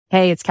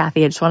Hey, it's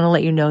Kathy. I just want to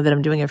let you know that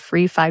I'm doing a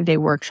free 5-day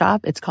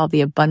workshop. It's called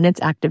the Abundance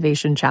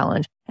Activation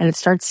Challenge, and it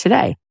starts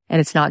today. And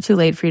it's not too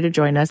late for you to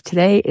join us.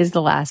 Today is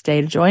the last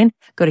day to join.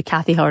 Go to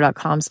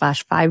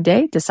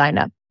kathyheller.com/5day to sign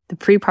up. The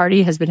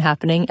pre-party has been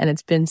happening and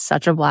it's been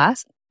such a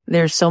blast.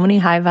 There's so many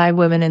high vibe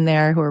women in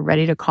there who are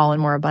ready to call in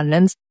more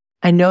abundance.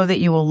 I know that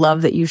you will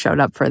love that you showed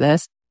up for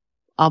this.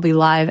 I'll be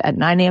live at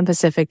 9 a.m.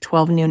 Pacific,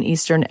 12 noon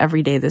Eastern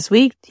every day this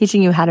week,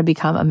 teaching you how to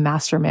become a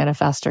master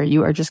manifester.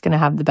 You are just going to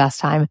have the best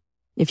time.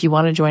 If you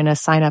want to join us,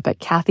 sign up at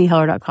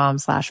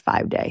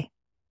kathyheller.com/5day.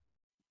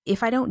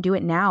 If I don't do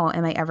it now,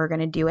 am I ever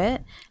going to do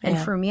it? And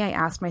for me, I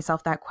asked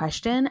myself that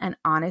question. And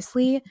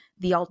honestly,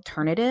 the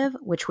alternative,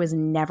 which was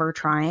never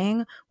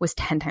trying, was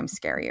 10 times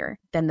scarier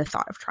than the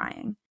thought of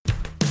trying.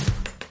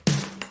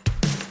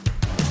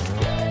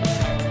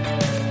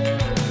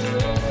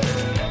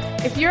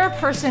 If you're a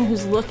person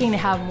who's looking to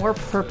have more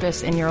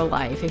purpose in your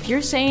life, if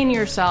you're saying to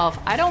yourself,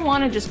 I don't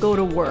want to just go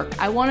to work,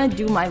 I want to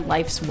do my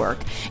life's work,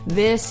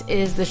 this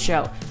is the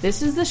show.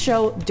 This is the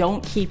show,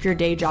 Don't Keep Your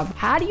Day Job.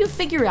 How do you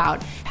figure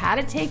out how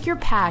to take your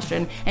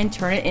passion and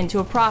turn it into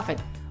a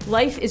profit?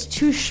 Life is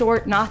too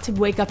short not to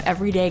wake up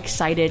every day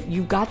excited.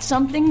 You've got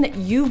something that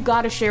you've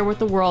got to share with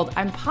the world.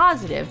 I'm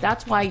positive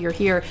that's why you're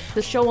here.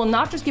 The show will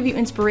not just give you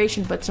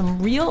inspiration, but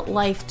some real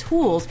life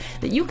tools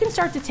that you can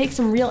start to take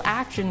some real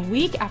action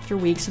week after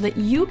week so that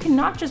you can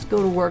not just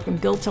go to work and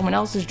build someone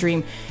else's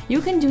dream.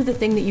 You can do the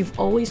thing that you've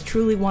always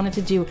truly wanted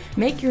to do.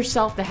 Make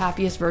yourself the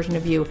happiest version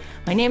of you.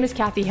 My name is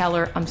Kathy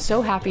Heller. I'm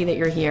so happy that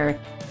you're here.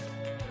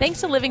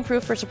 Thanks to Living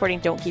Proof for supporting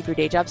Don't Keep Your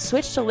Day Job.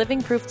 Switch to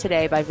Living Proof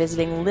today by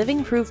visiting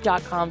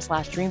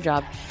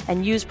livingproof.com/dreamjob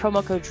and use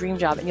promo code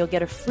DREAMJOB, and you'll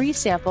get a free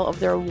sample of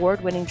their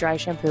award-winning dry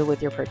shampoo with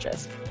your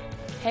purchase.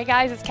 Hey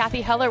guys, it's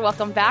Kathy Heller.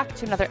 Welcome back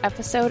to another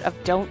episode of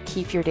Don't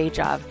Keep Your Day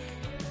Job.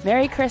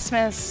 Merry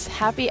Christmas,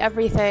 happy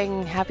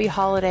everything, happy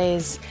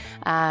holidays.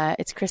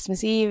 It's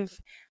Christmas Eve.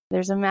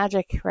 There's a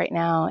magic right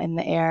now in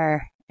the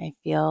air. I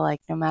feel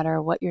like no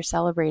matter what you're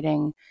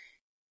celebrating,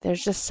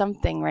 there's just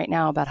something right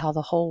now about how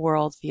the whole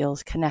world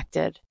feels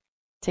connected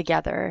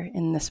together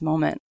in this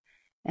moment.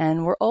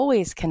 And we're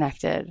always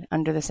connected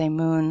under the same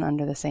moon,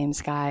 under the same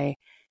sky.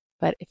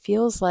 But it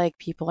feels like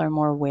people are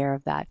more aware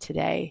of that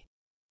today.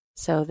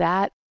 So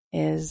that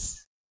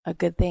is a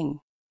good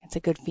thing. It's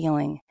a good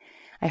feeling.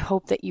 I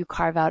hope that you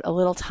carve out a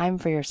little time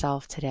for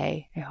yourself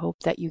today. I hope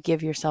that you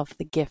give yourself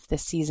the gift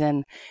this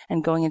season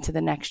and going into the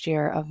next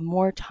year of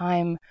more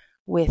time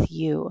with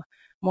you,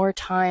 more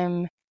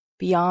time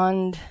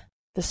beyond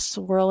the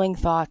swirling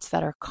thoughts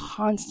that are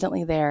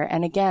constantly there.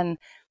 And again,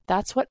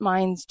 that's what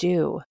minds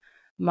do.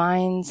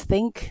 Minds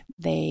think,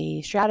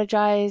 they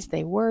strategize,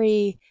 they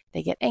worry,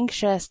 they get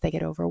anxious, they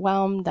get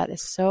overwhelmed. That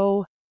is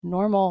so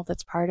normal.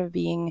 That's part of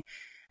being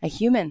a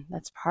human.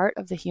 That's part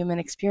of the human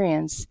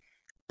experience.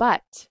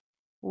 But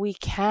we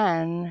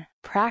can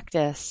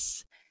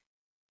practice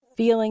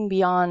feeling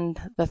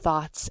beyond the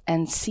thoughts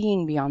and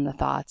seeing beyond the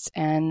thoughts.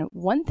 And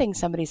one thing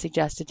somebody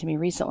suggested to me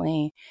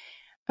recently,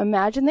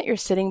 imagine that you're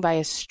sitting by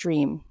a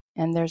stream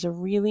and there's a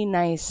really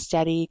nice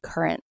steady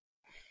current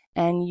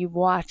and you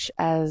watch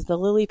as the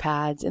lily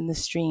pads in the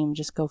stream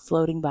just go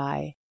floating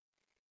by.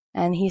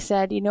 And he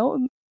said,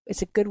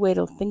 it's a good way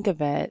to think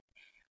of it.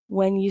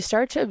 When you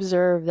start to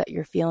observe that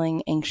you're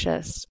feeling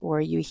anxious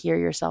or you hear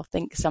yourself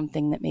think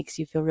something that makes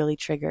you feel really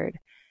triggered,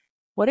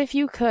 what if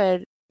you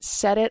could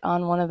set it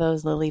on one of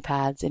those lily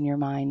pads in your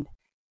mind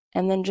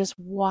and then just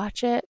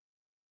watch it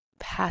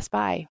pass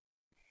by?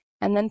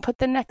 And then put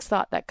the next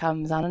thought that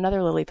comes on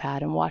another lily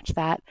pad and watch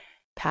that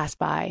pass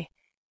by.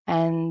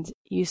 And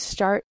you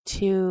start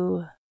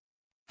to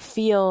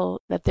feel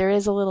that there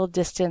is a little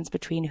distance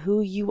between who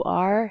you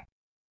are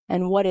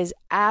and what is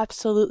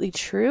absolutely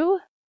true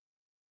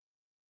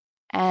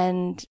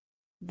and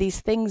these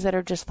things that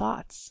are just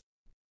thoughts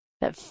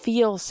that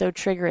feel so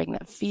triggering,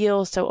 that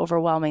feel so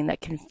overwhelming,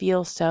 that can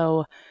feel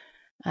so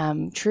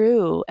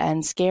true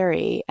and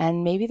scary.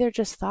 And maybe they're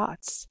just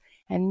thoughts.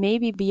 And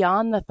maybe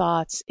beyond the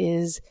thoughts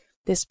is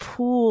this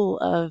pool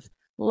of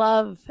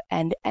love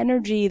and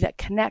energy that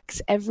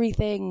connects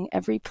everything,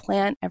 every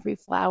plant, every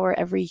flower,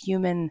 every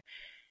human,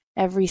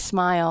 every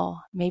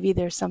smile. Maybe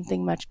there's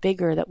something much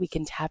bigger that we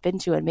can tap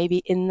into. And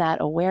maybe in that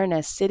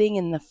awareness, sitting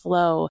in the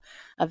flow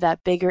of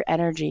that bigger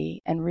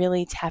energy and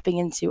really tapping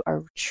into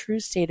our true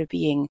state of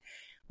being,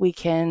 we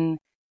can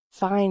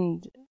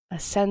find a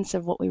sense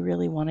of what we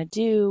really want to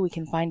do. We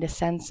can find a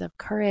sense of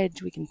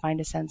courage. We can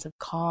find a sense of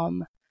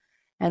calm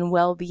and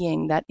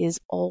well-being that is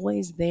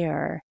always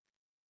there.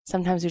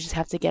 Sometimes we just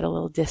have to get a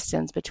little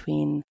distance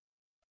between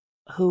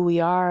who we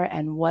are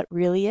and what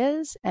really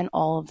is and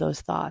all of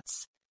those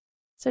thoughts.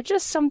 So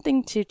just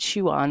something to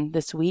chew on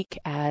this week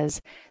as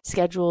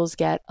schedules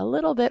get a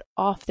little bit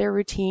off their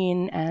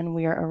routine and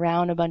we are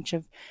around a bunch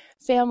of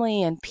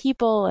family and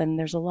people and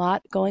there's a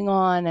lot going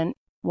on. And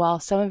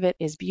while some of it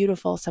is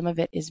beautiful, some of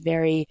it is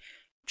very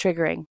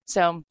triggering.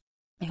 So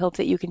I hope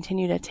that you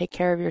continue to take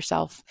care of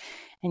yourself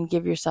and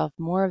give yourself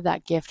more of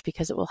that gift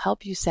because it will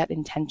help you set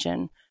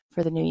intention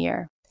for the new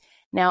year.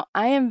 Now,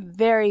 I am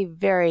very,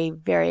 very,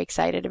 very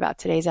excited about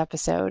today's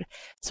episode.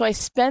 So I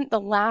spent the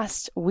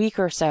last week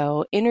or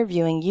so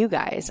interviewing you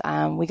guys.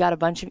 We got a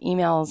bunch of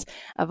emails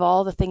of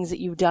all the things that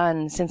you've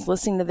done since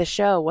listening to the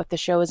show, what the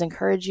show has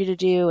encouraged you to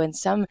do, and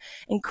some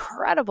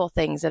incredible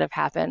things that have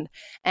happened.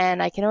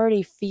 And I can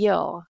already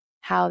feel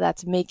how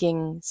that's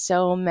making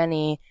so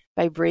many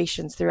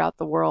vibrations throughout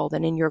the world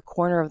and in your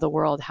corner of the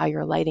world, how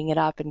you're lighting it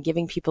up and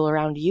giving people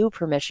around you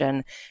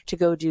permission to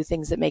go do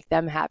things that make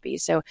them happy.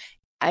 So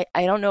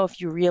I don't know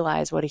if you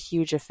realize what a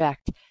huge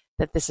effect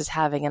that this is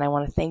having. And I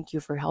want to thank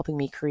you for helping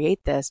me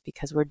create this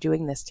because we're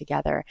doing this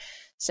together.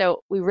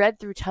 So we read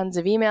through tons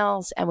of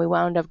emails and we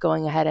wound up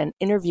going ahead and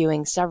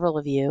interviewing several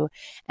of you.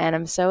 And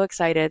I'm so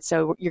excited.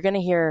 So you're going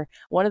to hear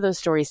one of those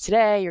stories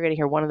today. You're going to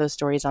hear one of those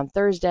stories on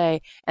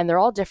Thursday, and they're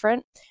all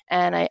different.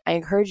 And I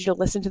encourage you to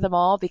listen to them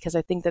all because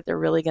I think that they're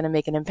really going to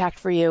make an impact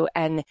for you.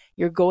 And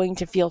you're going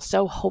to feel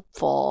so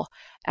hopeful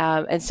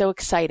and so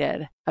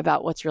excited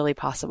about what's really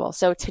possible.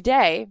 So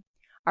today,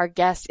 our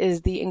guest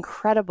is the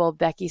incredible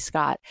Becky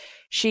Scott.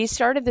 She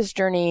started this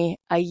journey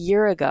a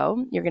year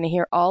ago. You're going to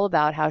hear all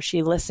about how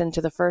she listened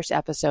to the first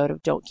episode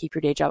of Don't Keep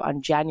Your Day Job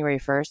on January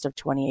 1st of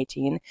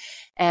 2018.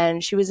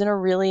 And she was in a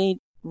really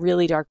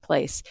dark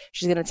place.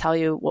 She's going to tell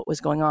you what was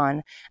going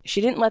on.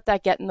 She didn't let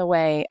that get in the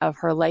way of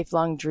her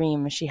lifelong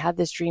dream. She had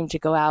this dream to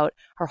go out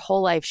her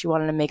whole life. She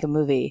wanted to make a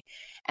movie.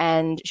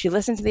 And she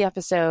listened to the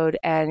episode,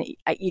 and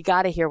you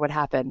got to hear what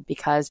happened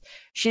because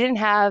she didn't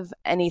have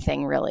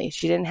anything really.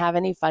 She didn't have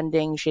any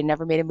funding. She had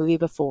never made a movie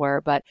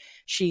before, but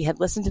she had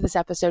listened to this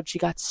episode. She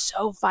got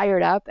so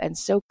fired up and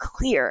so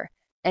clear,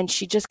 and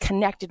she just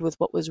connected with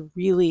what was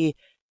really,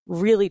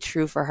 really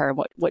true for her,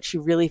 what she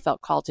really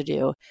felt called to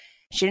do.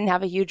 She didn't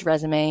have a huge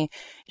resume.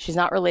 She's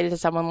not related to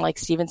someone like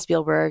Steven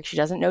Spielberg. She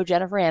doesn't know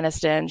Jennifer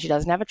Aniston. She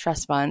doesn't have a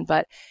trust fund,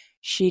 but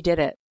she did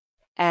it.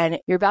 And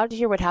you're about to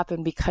hear what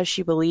happened because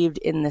she believed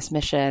in this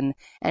mission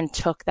and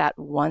took that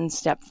one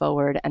step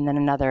forward and then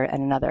another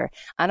and another.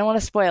 I don't want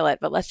to spoil it,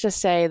 but let's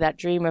just say that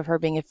dream of her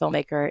being a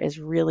filmmaker is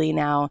really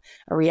now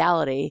a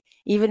reality,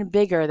 even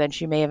bigger than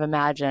she may have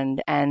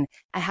imagined. And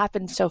it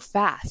happened so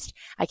fast.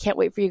 I can't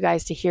wait for you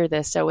guys to hear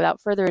this. So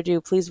without further ado,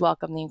 please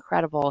welcome the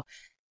incredible,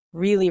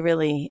 really,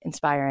 really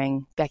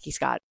inspiring Becky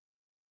Scott.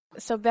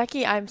 So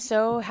Becky, I'm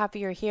so happy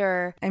you're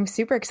here. I'm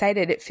super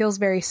excited. It feels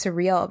very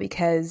surreal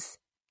because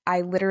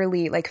I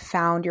literally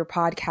found your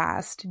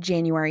podcast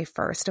January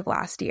 1st of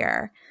last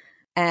year.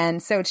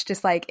 And so it's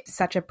just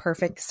such a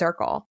perfect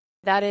circle.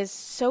 That is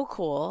so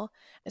cool.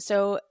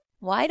 So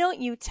why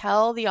don't you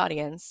tell the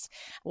audience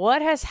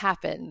what has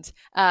happened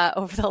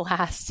over the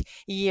last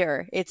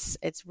year? It's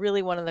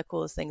really one of the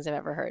coolest things I've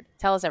ever heard.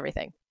 Tell us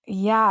everything.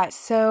 Yeah.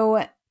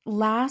 So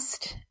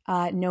last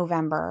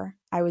November,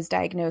 I was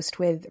diagnosed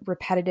with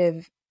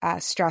repetitive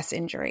stress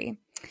injury,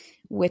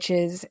 which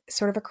is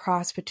sort of a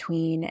cross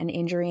between an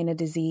injury and a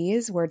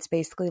disease, where it's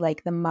basically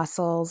the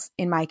muscles,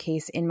 in my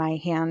case, in my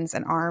hands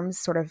and arms,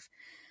 sort of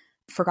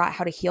forgot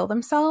how to heal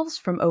themselves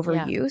from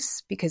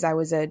overuse because I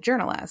was a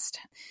journalist.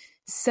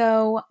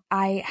 So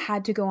I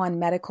had to go on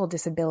medical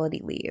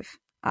disability leave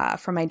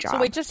for my job. So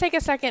wait, just take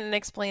a second and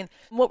explain,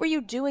 what were you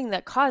doing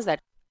that caused that?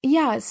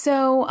 Yeah.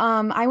 So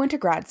I went to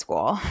grad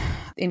school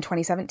in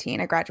 2017.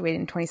 I graduated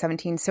in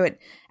 2017. So it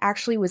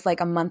actually was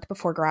a month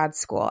before grad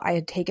school. I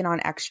had taken on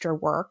extra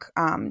work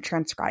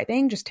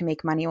transcribing just to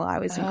make money while I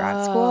was in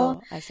grad school.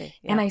 I see.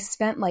 Yeah. And I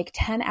spent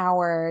 10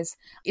 hours.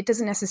 It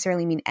doesn't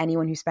necessarily mean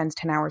anyone who spends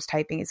 10 hours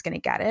typing is going to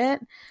get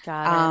it.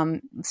 Got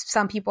it.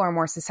 Some people are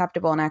more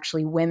susceptible, and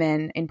actually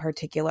women in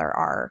particular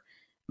are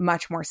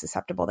much more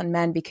susceptible than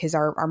men because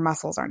our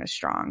muscles aren't as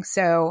strong.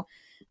 So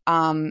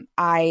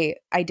I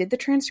did the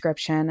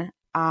transcription.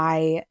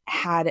 I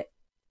had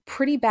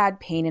pretty bad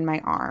pain in my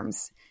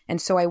arms. And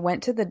so I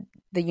went to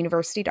the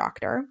university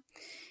doctor,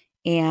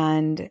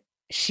 and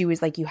she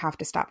was like, you have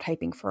to stop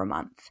typing for a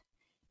month.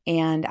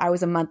 And I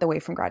was a month away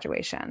from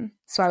graduation.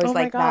 So I was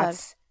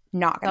that's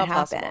not going to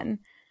happen. Possible.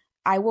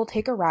 I will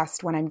take a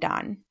rest when I'm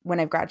done, when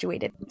I've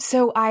graduated.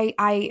 So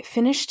I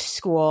finished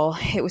school.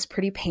 It was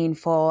pretty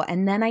painful.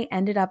 And then I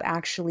ended up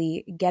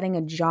actually getting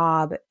a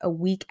job a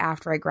week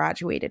after I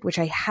graduated, which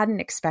I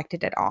hadn't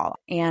expected at all.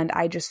 And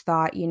I just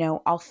thought,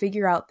 I'll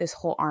figure out this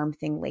whole arm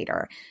thing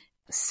later.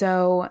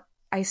 So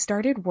I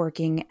started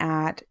working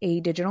at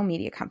a digital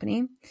media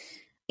company,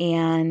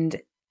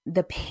 and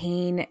the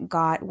pain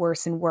got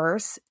worse and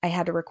worse. I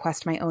had to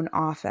request my own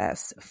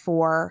office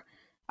for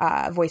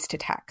voice to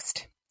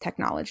text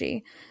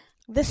technology.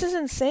 This is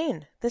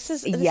insane. This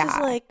is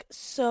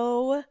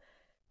so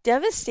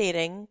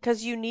devastating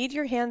because you need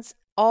your hands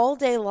all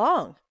day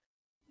long.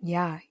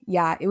 Yeah.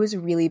 It was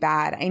really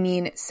bad. I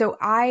mean, so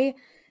I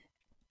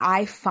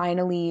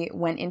finally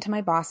went into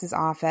my boss's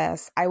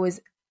office. I was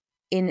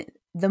in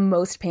the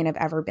most pain I've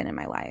ever been in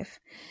my life.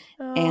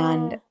 Oh.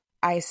 And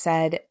I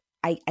said,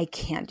 I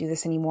can't do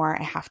this anymore.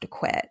 I have to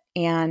quit.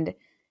 And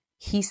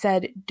he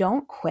said,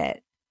 don't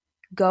quit.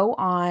 Go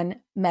on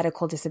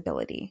medical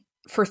disability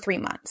for 3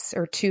 months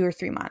or 2 or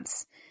 3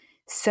 months.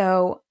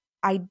 So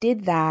I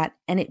did that,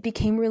 and it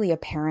became really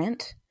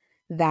apparent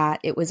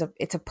that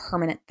it's a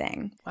permanent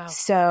thing. Wow.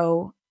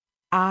 So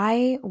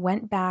I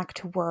went back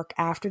to work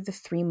after the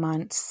 3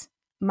 months.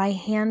 My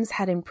hands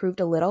had improved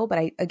a little, but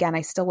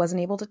I still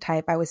wasn't able to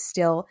type. I was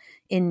still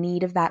in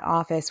need of that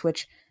office,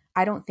 which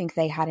I don't think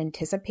they had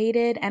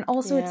anticipated. And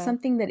also it's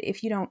something that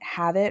if you don't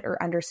have it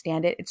or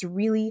understand it, it's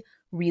really,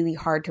 really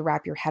hard to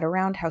wrap your head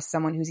around how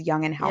someone who's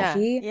young and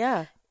healthy,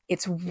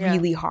 it's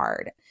really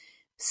hard.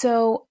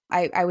 So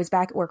I was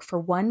back at work for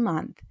 1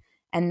 month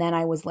and then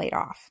I was laid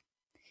off.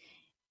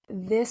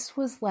 This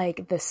was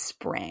like the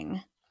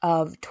spring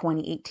of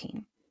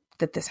 2018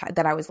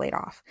 that I was laid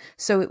off.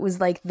 So it was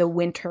like the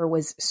winter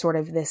was sort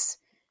of this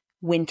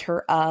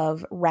winter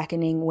of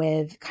reckoning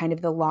with kind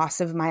of the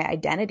loss of my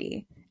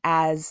identity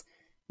as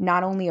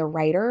not only a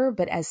writer,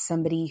 but as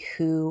somebody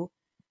who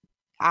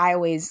I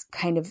always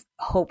kind of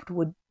hoped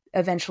would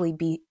eventually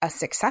be a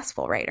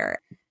successful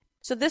writer.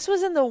 So this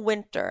was in the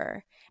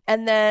winter.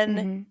 And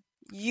then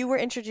you were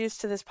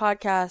introduced to this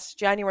podcast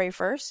January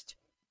 1st?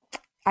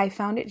 I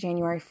found it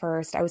January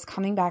 1st. I was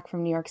coming back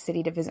from New York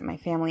City to visit my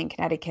family in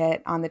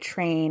Connecticut on the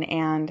train.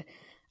 And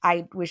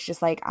I was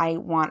just like, I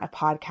want a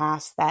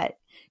podcast that,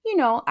 you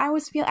know,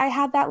 I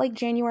had that like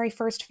January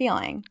 1st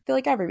feeling. I feel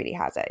like everybody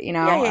has it, you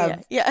know?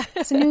 Yeah.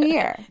 It's a new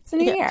year. It's a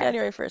new year.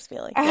 January 1st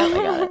feeling. Yeah, I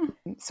got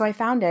it. So I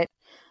found it.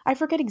 I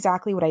forget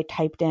exactly what I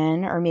typed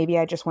in, or maybe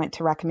I just went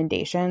to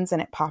recommendations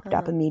and it popped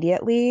up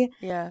immediately.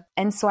 Yeah.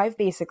 And so I've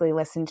basically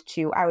listened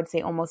to, I would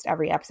say, almost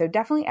every episode,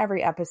 definitely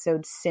every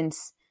episode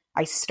since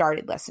I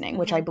started listening,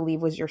 which I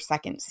believe was your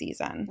second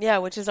season. Yeah,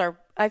 which is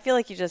I feel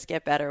like you just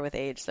get better with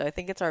age. So I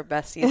think it's our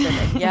best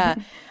season. Yeah.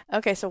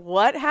 Okay. So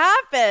what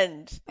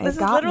happened? This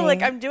is literally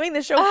like, I'm doing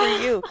the show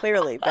for you,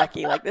 clearly,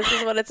 Becky. Like, this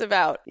is what it's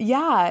about.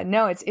 Yeah,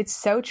 no, it's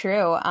so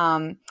true.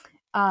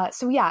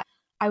 So yeah,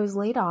 I was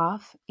laid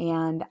off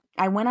and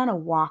I went on a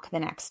walk the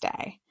next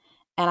day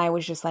and I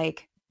was just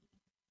like,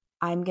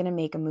 I'm going to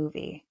make a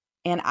movie.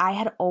 And I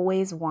had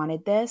always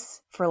wanted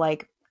this for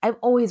like, I've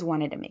always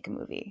wanted to make a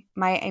movie.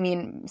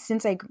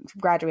 Since I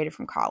graduated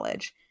from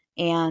college,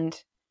 and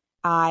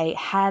I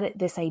had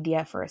this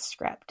idea for a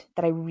script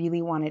that I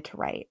really wanted to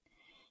write.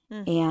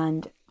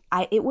 And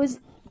it was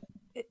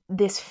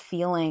this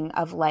feeling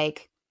of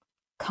like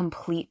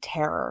complete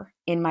terror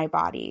in my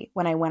body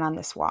when I went on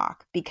this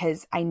walk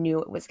because I knew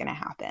it was going to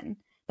happen.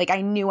 Like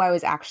I knew I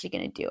was actually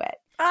going to do it.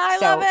 I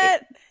love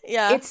it.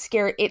 Yeah.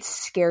 It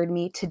scared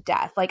me to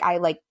death. Like I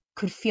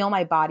could feel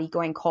my body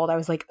going cold. I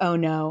was like, oh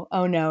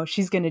no,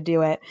 she's going to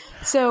do it.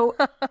 So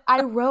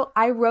I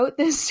wrote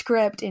this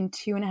script in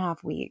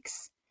 2.5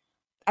 weeks.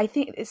 I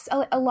think it's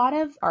a lot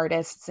of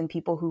artists and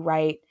people who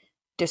write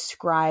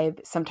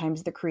describe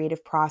sometimes the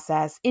creative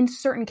process in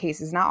certain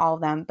cases, not all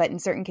of them, but in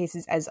certain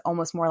cases as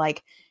almost more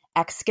like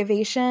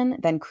excavation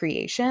than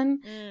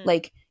creation.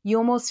 Like you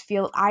almost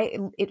feel,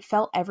 it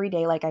felt every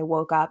day like I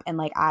woke up and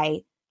like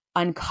I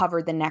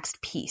uncovered the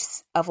next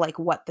piece of like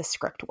what the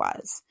script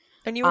was.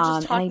 And you were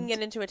just talking it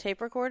into a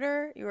tape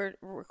recorder? You were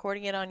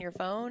recording it on your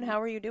phone? How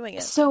were you doing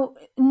it? So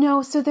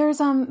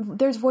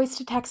there's voice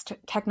to text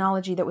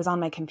technology that was on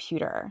my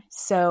computer.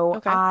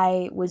 So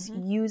I was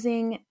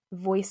using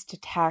voice to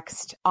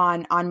text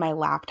on my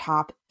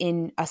laptop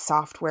in a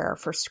software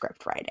for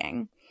script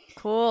writing.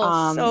 Cool.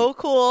 So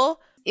cool.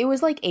 It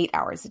was like 8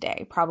 hours a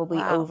day, probably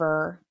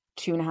over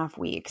 2.5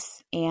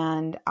 weeks.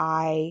 And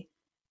I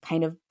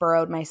kind of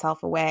burrowed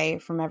myself away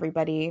from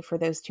everybody for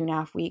those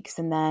 2.5 weeks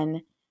and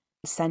then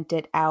sent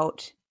it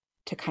out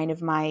to kind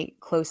of my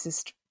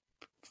closest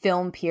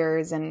film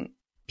peers and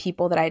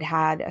people that I'd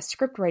had a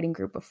script writing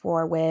group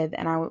before with.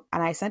 And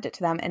I sent it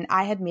to them. And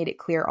I had made it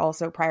clear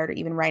also prior to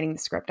even writing the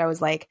script, I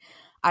was like,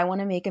 I want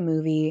to make a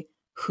movie.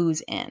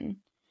 Who's in?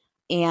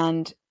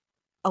 And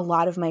a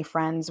lot of my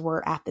friends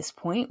were at this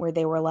point where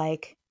they were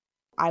like,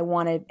 I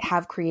want to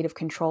have creative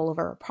control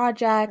over a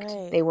project.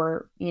 Right. They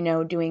were,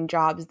 doing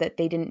jobs that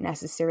they didn't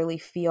necessarily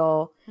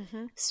feel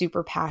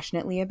super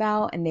passionately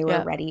about. And they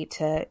were ready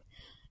to.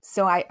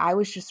 So I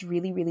was just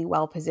really, really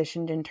well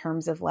positioned in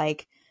terms of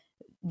like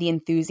the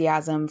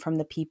enthusiasm from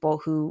the people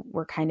who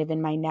were kind of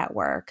in my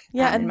network.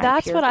 Yeah. And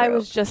that's what I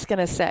was just going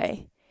to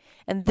say.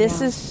 And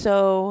this is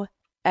so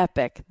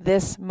epic,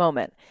 this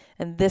moment.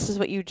 And this is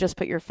what you just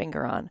put your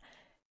finger on.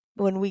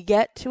 When we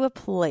get to a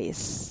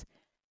place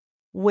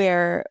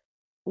where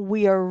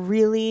we are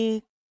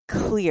really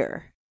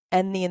clear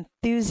and the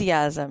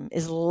enthusiasm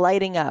is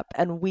lighting up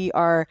and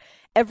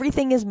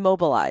everything is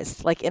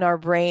mobilized, like in our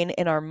brain,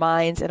 in our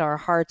minds, in our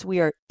hearts. We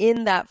are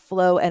in that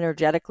flow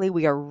energetically.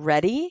 We are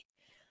ready.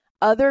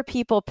 Other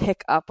people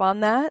pick up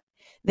on that.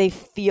 They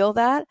feel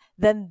that.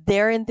 Then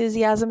their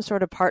enthusiasm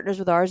sort of partners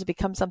with ours. It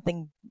becomes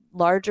something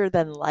larger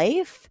than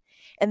life.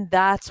 And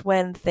that's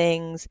when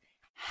things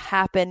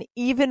happen,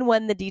 even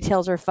when the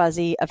details are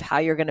fuzzy of how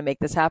you're going to make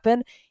this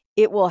happen.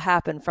 It will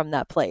happen from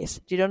that place.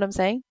 Do you know what I'm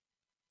saying?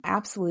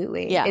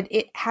 Absolutely. Yeah.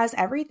 It has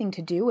everything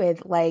to do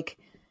with like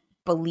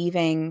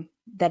believing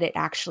that it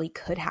actually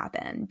could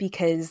happen,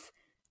 because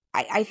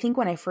I think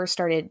when I first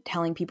started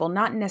telling people,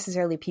 not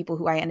necessarily people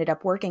who I ended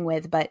up working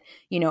with, but,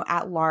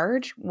 at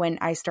large, when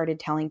I started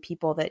telling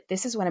people that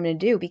this is what I'm going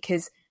to do,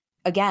 because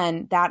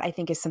again, that I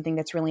think is something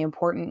that's really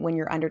important when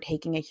you're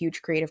undertaking a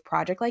huge creative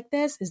project like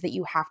this, is that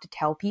you have to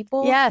tell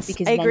people. Yes,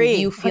 because I agree.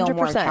 then you feel 100%.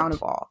 more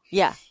accountable.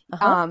 Yeah.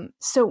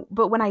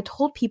 But when I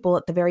told people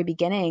at the very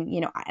beginning,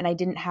 you know, and I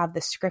didn't have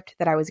the script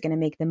that I was going to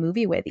make the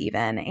movie with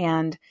even,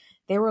 and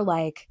they were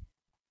like,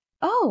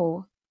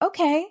 oh,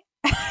 okay.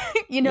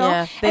 You know,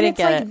 yeah, they and didn't it's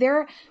get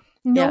like, it.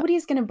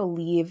 nobody's going to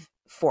believe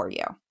for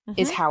you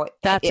is how it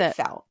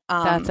felt.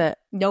 That's it.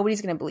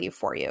 Nobody's going to believe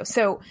for you.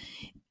 So,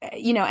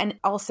 you know, and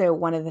also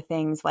one of the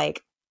things,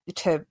 like,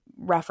 to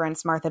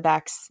reference Martha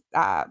Beck's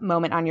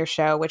moment on your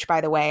show, which,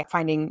 by the way,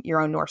 Finding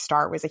Your Own North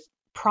Star was a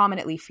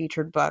prominently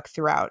featured book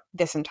throughout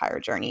this entire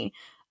journey.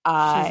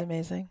 She's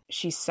amazing.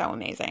 She's so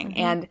amazing.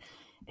 And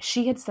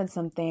she had said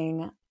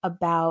something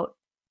about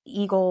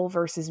eagle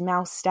versus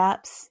mouse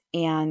steps.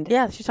 And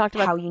yeah, she talked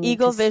about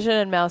eagle vision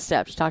and mouse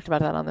steps. She talked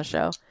about that on the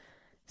show.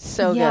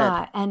 So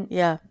good. And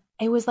yeah,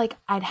 it was like,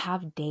 I'd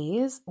have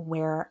days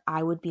where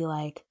I would be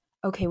like,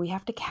 okay, we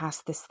have to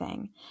cast this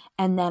thing.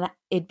 And then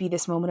it'd be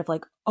this moment of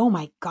like, oh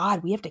my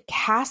God, we have to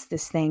cast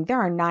this thing. There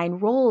are 9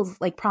 roles,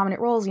 like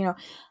prominent roles, you know.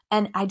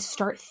 And I'd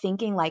start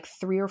thinking like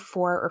 3 or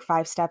 4 or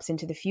 5 steps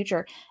into the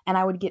future. And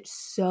I would get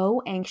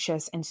so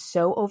anxious and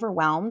so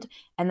overwhelmed.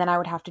 And then I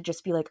would have to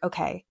just be like,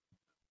 okay,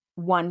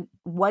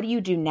 what do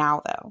you do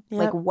now though? Yep.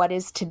 Like, what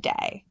is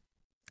today?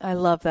 I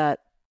love that.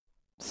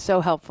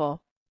 So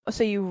helpful.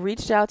 So you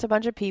reached out to a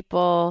bunch of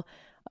people.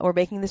 We're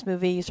making this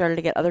movie. You started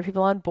to get other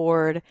people on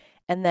board.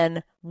 And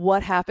then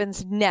what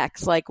happens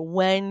next? Like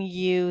when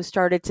you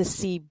started to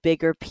see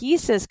bigger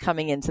pieces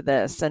coming into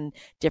this and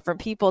different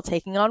people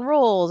taking on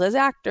roles as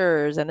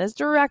actors and as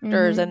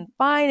directors and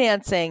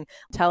financing.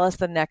 Tell us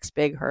the next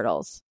big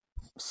hurdles.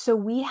 So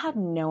we had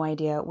no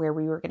idea where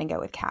we were going to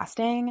go with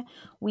casting.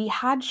 We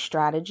had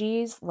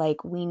strategies,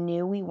 like we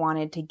knew we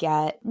wanted to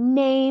get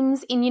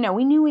names and, you know,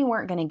 we knew we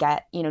weren't going to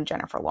get, you know,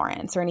 Jennifer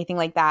Lawrence or anything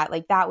like that.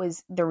 Like that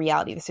was the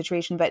reality of the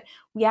situation. But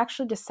we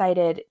actually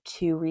decided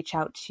to reach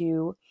out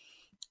to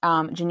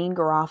Janine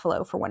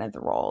Garofalo for one of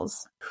the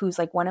roles, who's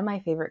like one of my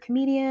favorite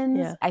comedians.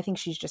 Yeah. I think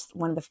she's just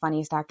one of the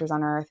funniest actors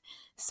on earth.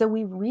 So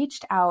we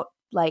reached out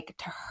like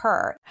to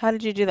her. How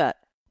did you do that?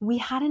 We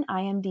had an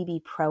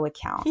IMDb Pro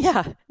account.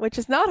 Yeah, which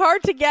is not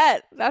hard to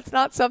get. That's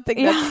not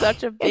something that's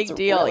such a big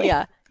deal. Really,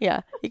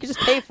 yeah. You can just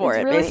pay for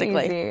it, really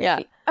basically. Easy.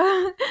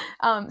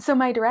 Yeah. So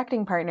my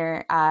directing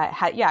partner,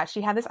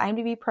 she had this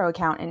IMDb Pro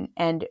account,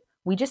 and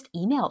we just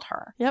emailed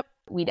her. Yep.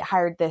 We'd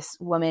hired this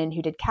woman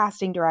who did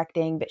casting,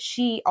 directing, but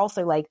she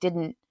also like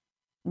didn't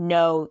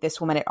know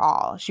this woman at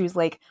all. She was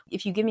like,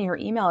 if you give me her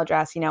email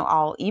address, you know,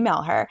 I'll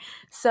email her.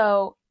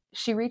 So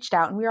she reached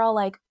out and we were all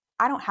like,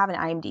 I don't have an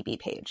IMDb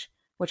page,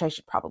 which I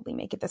should probably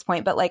make at this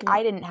point. But like,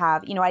 I didn't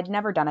have, you know, I'd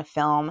never done a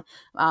film.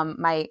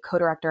 My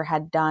co-director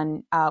had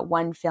done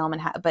one film,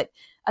 but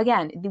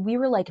again, we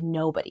were like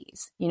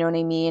nobodies, you know what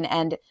I mean?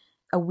 And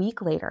a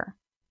week later,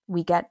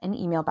 we get an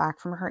email back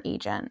from her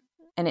agent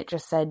and it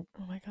just said,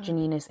 oh my God,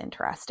 Janine is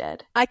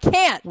interested. I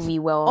can't. We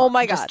will. Oh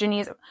my God.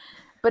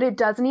 But it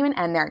doesn't even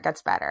end there. It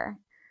gets better.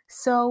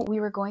 So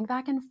we were going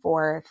back and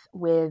forth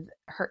with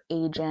her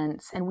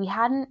agents and we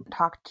hadn't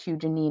talked to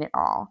Janine at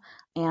all.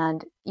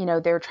 And, you know,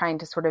 they're trying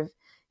to sort of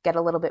get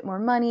a little bit more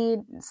money,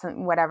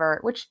 whatever,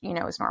 which, you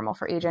know, is normal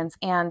for agents.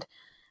 And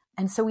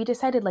so we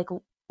decided like,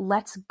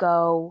 let's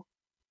go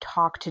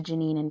talk to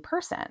Janine in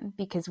person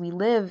because we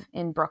live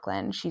in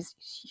Brooklyn. She's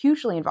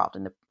hugely involved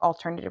in the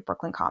alternative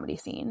Brooklyn comedy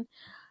scene.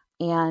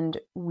 And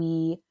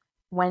we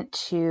went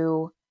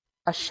to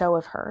a show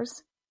of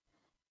hers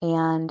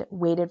and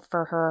waited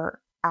for her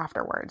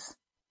afterwards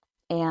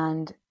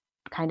and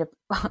kind of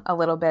a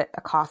little bit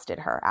accosted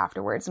her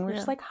afterwards. And we're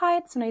just like, hi,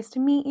 it's so nice to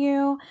meet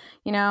you.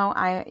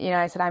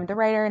 I said, I'm the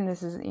writer and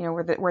this is, you know,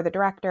 we're the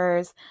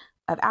directors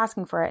of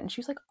asking for it. And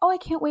she was like, oh, I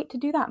can't wait to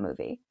do that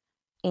movie.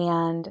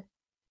 And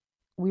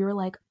we were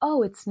like,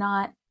 oh,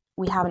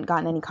 we haven't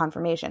gotten any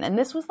confirmation. And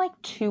this was like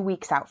 2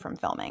 weeks out from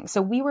filming.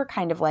 So we were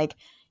kind of like,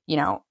 you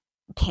know,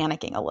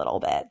 panicking a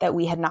little bit that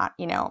we had not,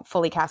 you know,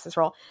 fully cast this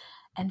role.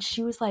 And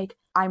she was like,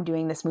 I'm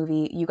doing this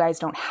movie. You guys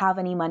don't have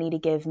any money to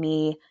give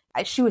me.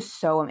 She was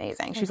so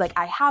amazing. She was like,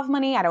 I have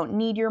money. I don't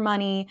need your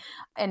money.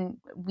 And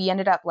we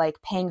ended up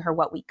like paying her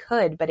what we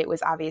could, but it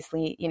was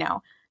obviously, you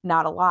know,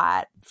 not a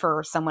lot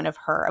for someone of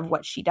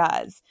what she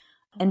does.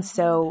 And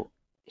so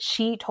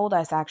she told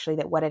us actually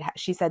that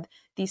she said,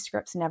 these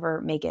scripts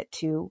never make it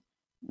to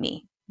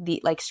me.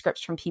 The like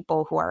scripts from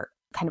people who are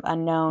kind of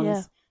unknowns.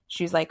 Yeah.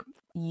 She was like,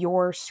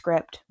 your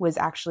script was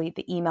actually,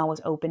 the email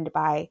was opened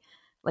by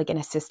like an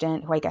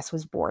assistant who I guess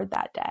was bored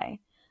that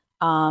day,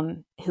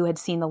 who had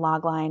seen the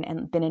log line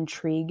and been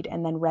intrigued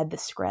and then read the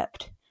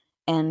script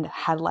and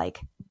had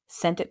like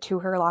sent it to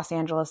her Los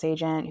Angeles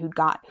agent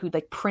who'd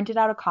like printed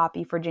out a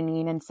copy for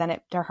Janine and sent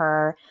it to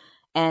her.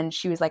 And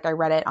she was like, I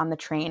read it on the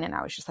train and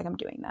I was just like, I'm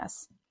doing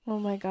this. Oh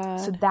my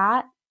God. So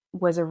that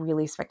was a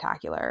really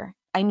spectacular.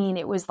 I mean,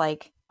 it was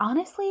like,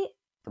 honestly,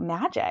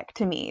 magic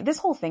to me. This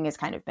whole thing has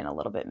kind of been a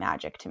little bit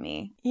magic to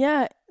me.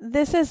 Yeah,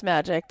 this is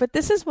magic, but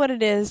this is what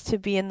it is to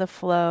be in the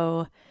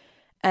flow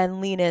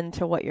and lean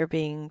into what you're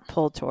being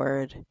pulled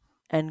toward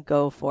and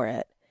go for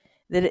it.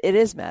 that it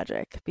is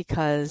magic,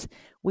 because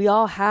we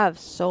all have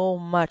so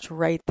much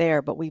right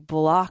there, but we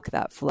block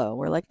that flow.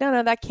 We're like,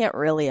 no, that can't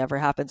really ever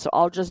happen. So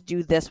I'll just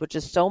do this, which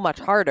is so much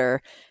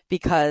harder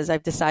because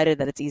I've decided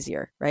that it's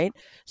easier, right?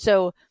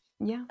 So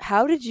yeah.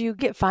 How did you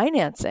get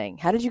financing?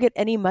 How did you get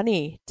any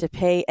money to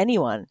pay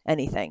anyone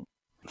anything?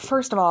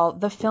 First of all,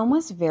 the film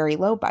was very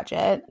low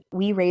budget.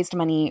 We raised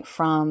money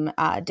from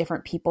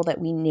different people that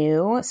we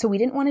knew. So we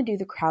didn't want to do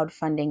the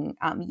crowdfunding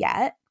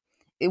yet.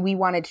 We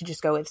wanted to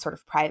just go with sort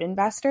of private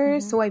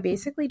investors. So I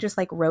basically just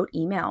like wrote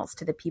emails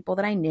to the people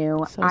that I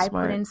knew. So I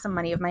smart. put in some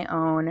money of my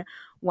own.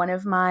 One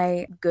of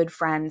my good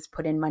friends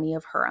put in money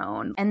of her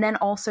own. And then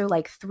also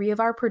like 3 of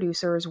our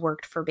producers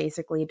worked for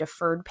basically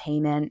deferred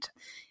payment.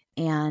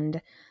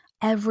 And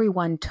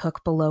everyone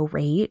took below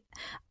rate.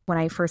 When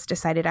I first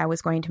decided I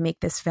was going to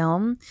make this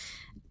film,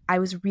 I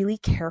was really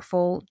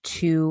careful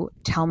to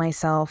tell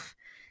myself,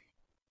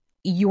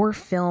 your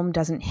film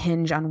doesn't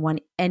hinge on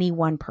any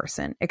one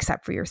person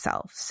except for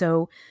yourself.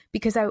 So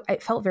because I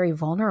felt very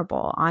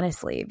vulnerable,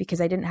 honestly, because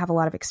I didn't have a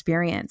lot of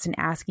experience, and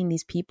asking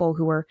these people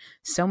who were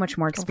so much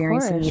more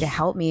experienced than me to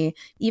help me,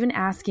 even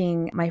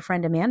asking my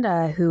friend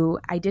Amanda, who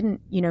I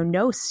didn't,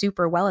 know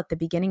super well at the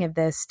beginning of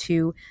this,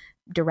 to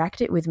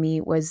direct it with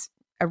me, was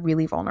a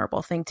really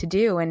vulnerable thing to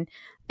do.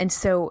 And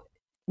so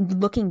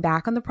looking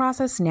back on the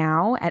process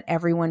now at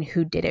everyone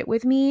who did it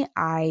with me,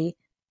 I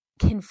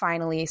can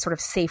finally sort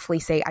of safely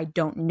say I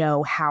don't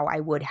know how I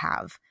would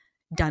have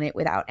done it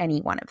without any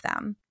one of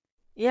them.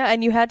 Yeah,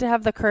 and you had to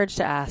have the courage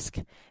to ask,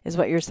 is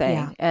what you're saying.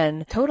 Yeah,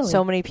 and totally.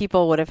 So many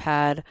people would have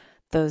had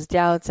those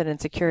doubts and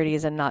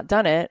insecurities and not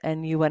done it,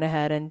 and you went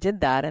ahead and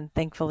did that, and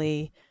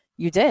thankfully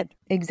you did.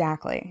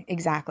 Exactly.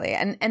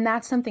 And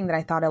that's something that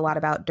I thought a lot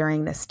about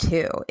during this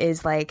too,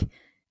 is like,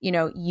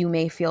 you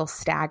may feel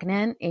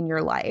stagnant in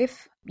your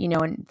life,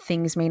 and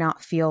things may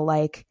not feel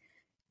like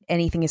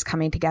anything is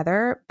coming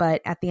together.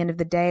 But at the end of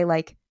the day,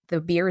 like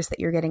the beers that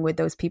you're getting with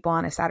those people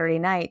on a Saturday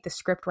night, the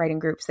script writing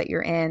groups that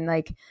you're in,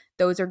 like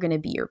those are going to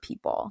be your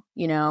people,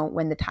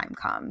 when the time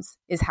comes,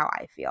 is how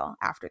I feel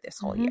after this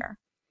whole year.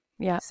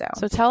 Yeah.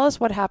 So tell us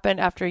what happened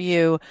after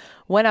you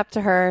went up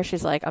to her.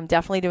 She's like, I'm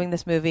definitely doing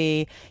this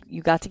movie.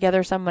 You got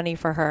together some money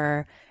for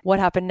her. What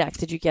happened next?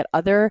 Did you get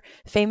other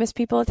famous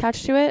people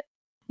attached to it?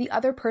 The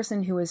other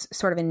person who was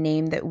sort of a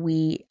name that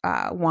we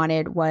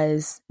wanted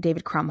was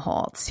David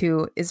Krumholtz,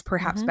 who is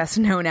perhaps best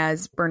known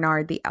as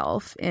Bernard the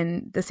Elf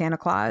in The Santa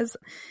Claus.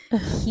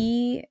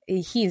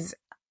 He's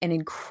an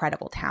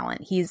incredible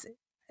talent. He's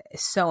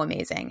so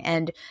amazing.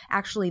 And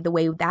actually, the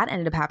way that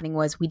ended up happening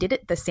was we did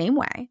it the same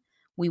way.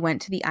 We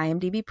went to the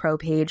IMDb Pro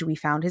page. We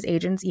found his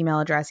agent's email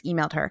address,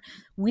 emailed her.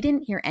 We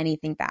didn't hear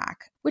anything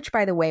back, which,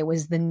 by the way,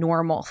 was the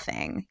normal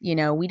thing.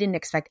 We didn't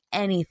expect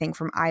anything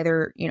from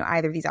either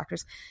of these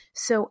actors.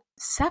 So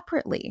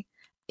separately,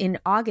 in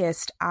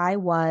August, I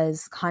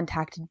was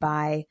contacted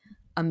by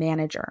a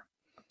manager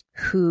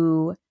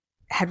who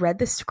had read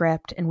the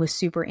script and was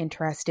super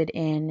interested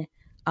in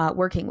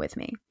working with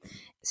me.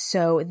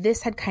 So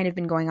this had kind of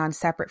been going on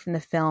separate from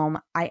the film.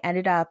 I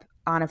ended up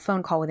on a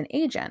phone call with an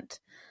agent.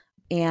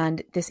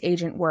 And this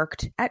agent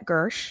worked at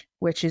Gersh,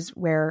 which is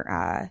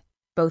where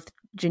both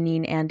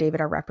Janine and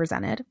David are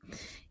represented.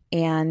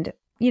 And,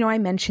 I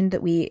mentioned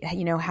that we,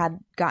 had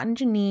gotten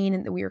Janine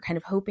and that we were kind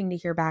of hoping to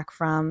hear back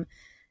from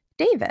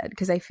David,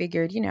 because I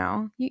figured,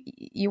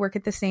 you work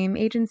at the same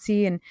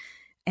agency.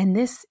 And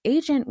this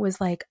agent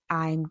was like,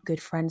 I'm good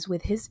friends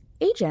with his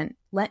agent.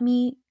 Let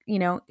me,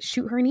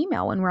 shoot her an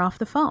email when we're off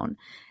the phone.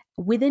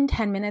 Within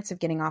 10 minutes of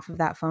getting off of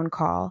that phone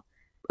call,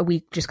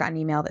 we just got an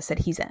email that said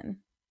he's in.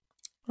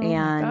 Oh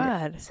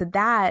and so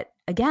that,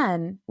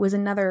 again, was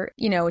another,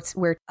 it's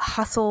where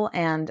hustle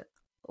and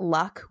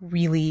luck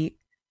really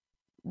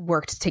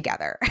worked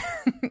together,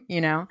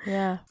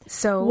 Yeah.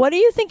 So what do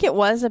you think it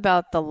was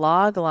about the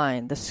log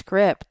line, the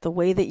script, the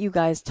way that you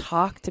guys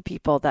talked to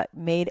people that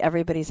made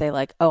everybody say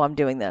like, oh, I'm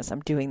doing this.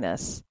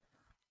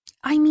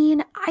 I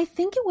mean, I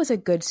think it was a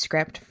good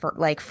script for,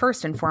 like,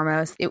 first and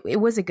foremost, it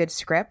was a good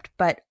script,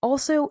 but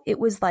also it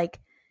was like,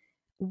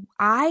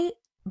 I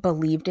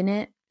believed in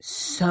it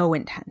so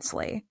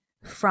intensely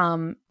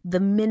from the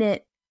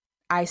minute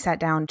I sat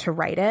down to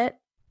write it,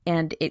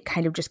 and it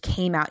kind of just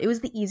came out. It was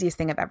the easiest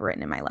thing I've ever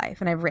written in my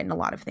life, and I've written a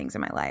lot of things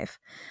in my life.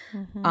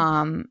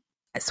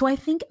 So I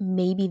think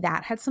maybe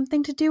that had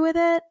something to do with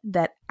it,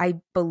 that I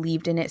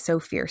believed in it so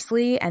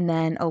fiercely, and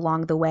then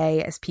along the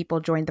way, as people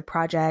joined the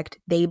project,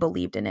 they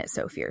believed in it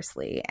so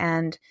fiercely,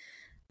 and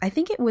I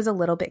think it was a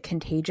little bit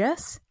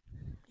contagious.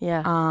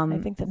 Yeah, I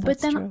think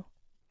that's true.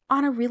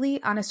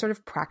 On a sort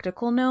of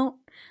practical note,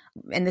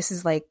 and this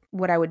is like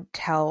what I would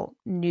tell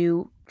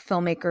new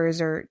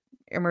filmmakers or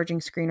emerging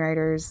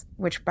screenwriters,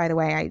 which, by the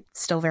way, I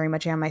still very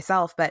much am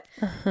myself. But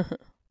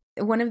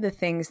one of the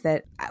things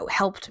that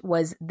helped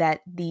was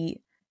that the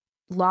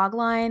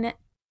logline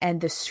and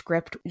the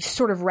script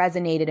sort of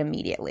resonated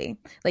immediately.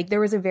 Like there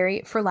was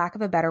for lack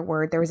of a better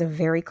word, there was a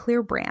very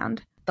clear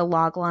brand. The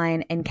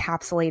logline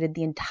encapsulated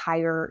the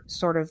entire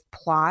sort of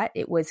plot.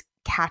 It was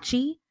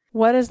catchy.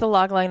 What is the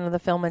logline of the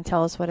film, and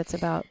tell us what it's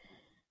about?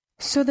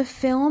 So the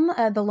film,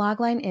 the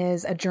logline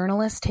is, a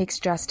journalist takes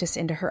justice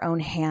into her own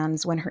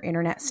hands when her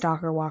internet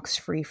stalker walks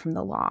free from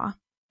the law.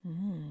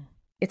 Mm.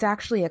 It's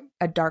actually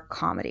a dark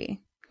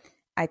comedy.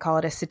 I call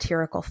it a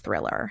satirical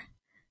thriller.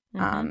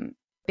 Mm-hmm.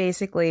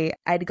 Basically,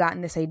 I'd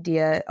gotten this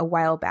idea a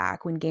while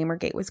back when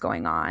Gamergate was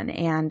going on,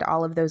 and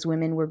all of those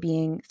women were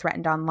being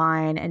threatened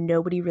online, and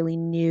nobody really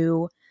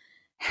knew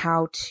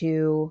how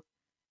to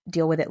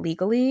deal with it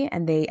legally,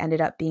 and they ended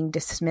up being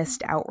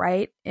dismissed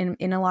outright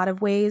in a lot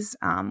of ways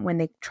when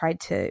they tried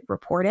to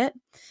report it.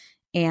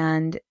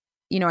 And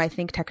I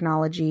think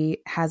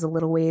technology has a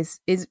little ways,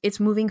 it's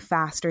moving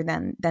faster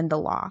than the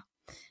law.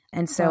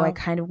 And so Wow. I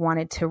kind of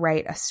wanted to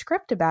write a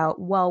script about,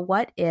 well,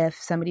 what if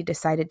somebody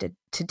decided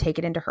to take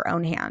it into her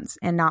own hands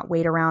and not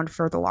wait around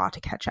for the law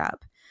to catch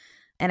up?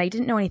 And I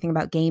didn't know anything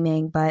about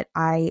gaming, but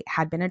I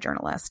had been a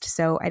journalist.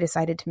 So I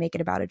decided to make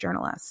it about a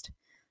journalist.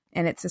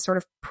 And it's a sort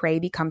of prey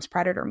becomes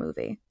predator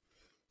movie.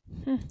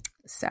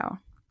 So,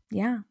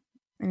 yeah.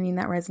 I mean,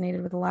 that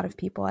resonated with a lot of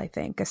people, I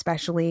think,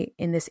 especially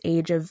in this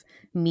age of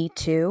Me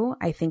Too.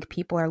 I think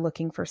people are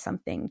looking for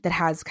something that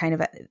has kind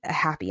of a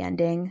happy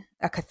ending,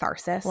 a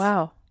catharsis.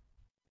 Wow.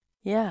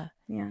 Yeah.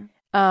 Yeah.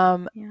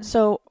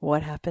 So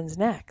what happens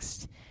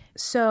next?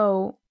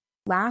 So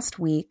last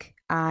week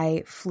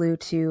I flew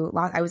to,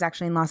 I was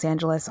actually in Los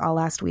Angeles all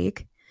last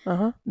week,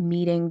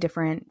 meeting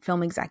different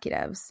film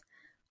executives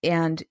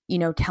and,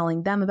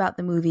 telling them about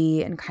the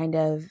movie and kind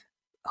of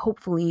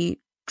hopefully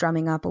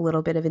drumming up a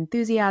little bit of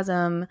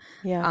enthusiasm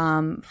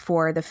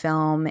for the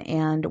film.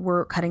 And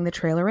we're cutting the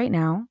trailer right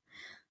now.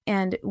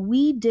 And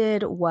we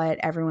did what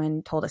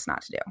everyone told us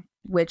not to do,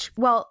 which,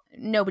 well,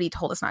 nobody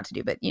told us not to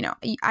do, but,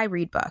 I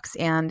read books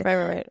and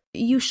Right.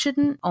 You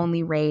shouldn't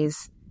only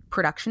raise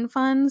production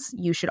funds,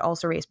 you should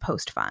also raise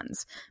post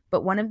funds.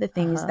 But one of the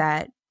things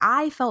that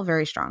I felt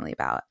very strongly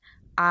about,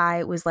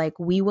 I was like,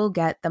 we will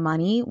get the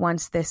money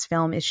once this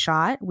film is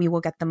shot. We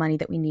will get the money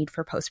that we need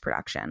for post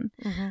production.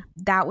 Mm-hmm.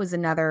 That was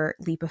another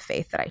leap of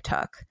faith that I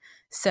took.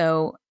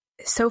 So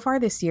far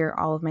this year,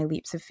 all of my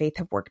leaps of faith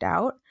have worked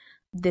out.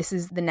 This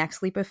is the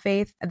next leap of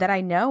faith that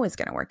I know is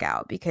going to work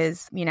out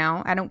because,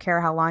 I don't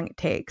care how long it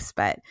takes,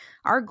 but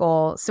our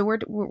goal, so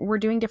we're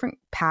doing different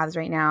paths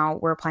right now.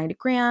 We're applying to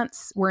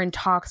grants. We're in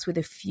talks with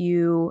a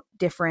few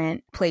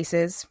different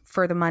places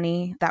for the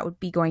money that would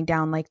be going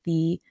down like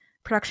the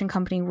production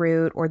company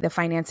route or the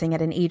financing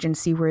at an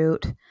agency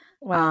route.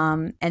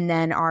 Wow. And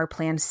then our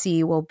plan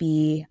C will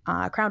be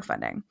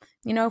crowdfunding.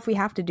 If we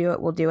have to do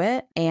it, we'll do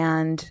it.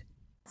 And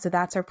so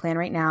that's our plan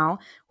right now.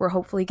 We're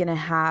hopefully going to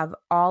have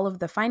all of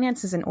the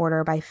finances in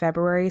order by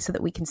February so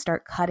that we can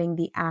start cutting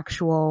the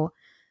actual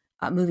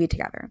movie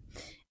together.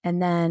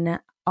 And then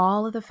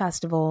all of the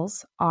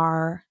festivals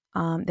are,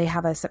 they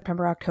have a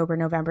September, October,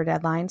 November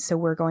deadline. So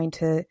we're going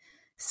to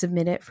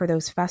submit it for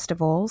those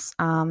festivals.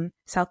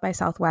 South by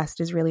Southwest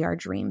is really our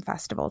dream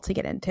festival to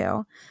get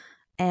into.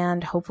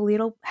 And hopefully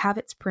it'll have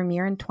its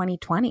premiere in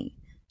 2020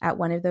 at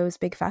one of those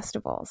big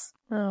festivals.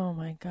 Oh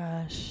my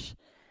gosh.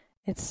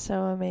 It's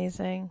so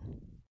amazing.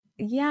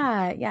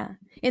 Yeah.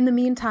 In the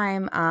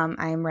meantime,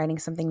 I'm writing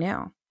something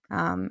new.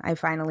 I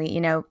finally,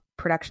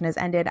 production has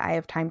ended. I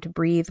have time to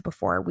breathe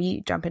before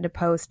we jump into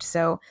post.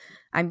 So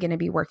I'm going to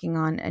be working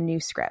on a new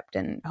script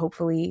and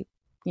hopefully,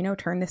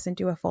 turn this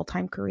into a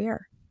full-time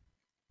career.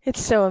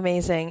 It's so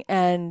amazing.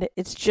 And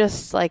it's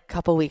just like a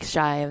couple weeks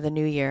shy of the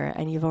new year.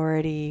 And you've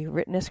already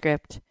written a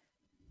script,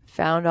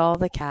 found all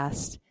the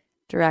cast,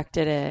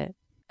 directed it,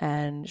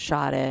 and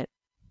shot it.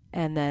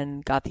 And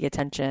then got the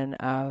attention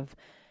of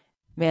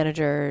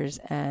managers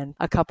and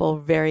a couple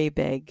very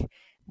big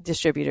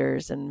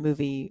distributors and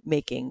movie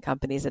making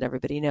companies that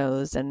everybody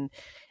knows. And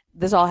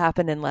this all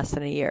happened in less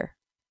than a year.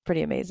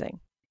 Pretty amazing.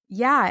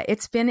 Yeah,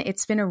 it's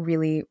been a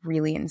really,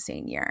 really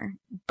insane year.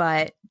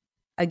 But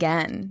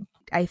again,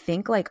 I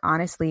think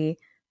honestly,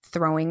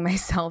 throwing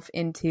myself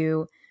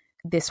into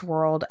this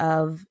world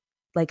of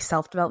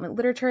self-development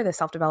literature, the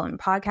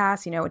self-development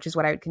podcast, which is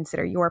what I would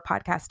consider your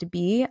podcast to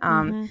be.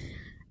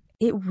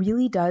 It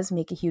really does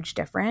make a huge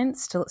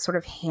difference to sort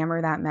of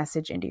hammer that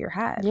message into your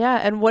head. Yeah.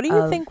 And what do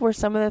you think were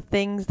some of the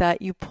things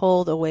that you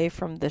pulled away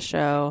from the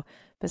show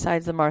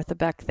besides the Martha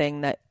Beck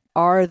thing that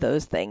are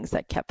those things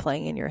that kept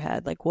playing in your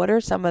head? What are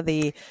some of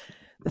the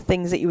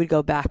things that you would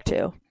go back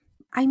to?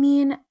 I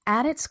mean,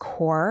 at its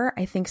core,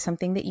 I think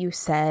something that you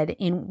said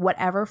in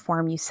whatever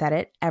form you said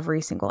it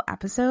every single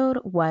episode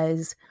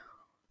was,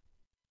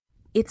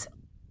 it's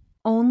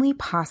only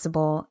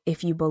possible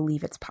if you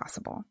believe it's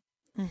possible.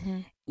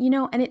 Mm-hmm.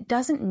 And it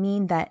doesn't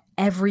mean that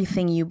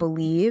everything you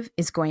believe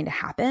is going to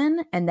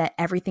happen and that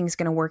everything's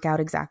going to work out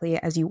exactly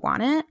as you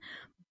want it.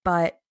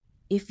 But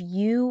if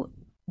you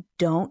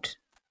don't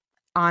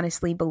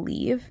honestly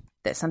believe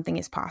that something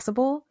is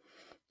possible,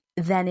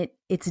 then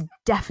it's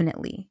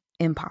definitely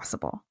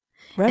impossible.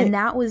 Right. And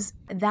that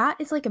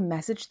is a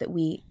message that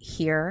we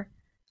hear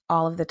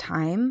all of the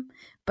time.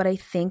 But I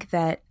think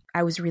that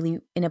I was really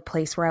in a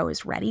place where I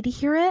was ready to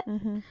hear it.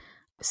 Mm-hmm.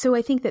 So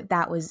I think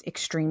that was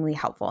extremely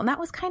helpful. And that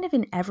was kind of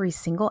in every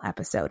single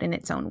episode in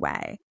its own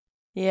way.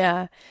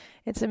 Yeah,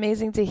 it's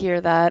amazing to hear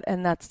that.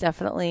 And that's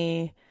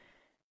definitely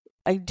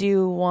I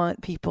do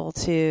want people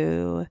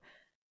to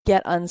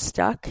get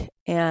unstuck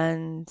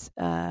and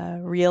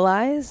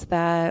realize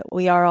that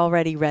we are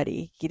already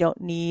ready. You don't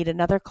need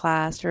another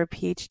class or a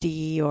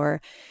PhD,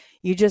 or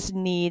you just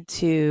need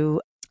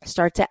to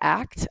start to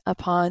act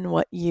upon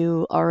what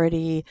you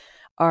already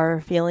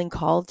are feeling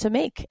called to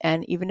make.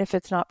 And even if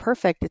it's not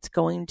perfect, it's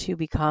going to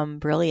become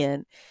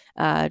brilliant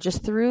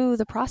just through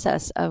the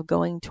process of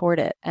going toward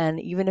it. And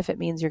even if it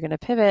means you're going to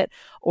pivot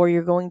or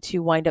you're going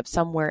to wind up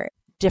somewhere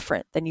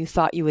different than you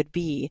thought you would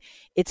be,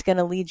 it's going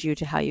to lead you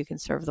to how you can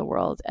serve the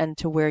world and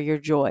to where your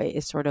joy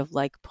is sort of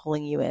like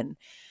pulling you in.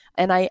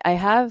 And I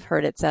have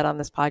heard it said on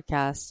this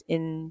podcast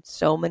in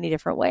so many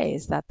different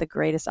ways that the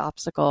greatest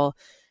obstacle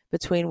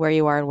between where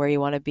you are and where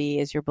you want to be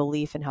is your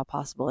belief in how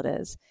possible it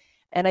is.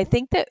 And I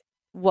think that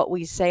what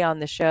we say on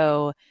the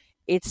show,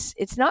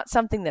 it's not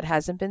something that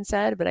hasn't been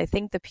said, but I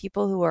think the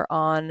people who are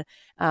on,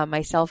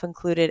 myself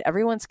included,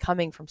 everyone's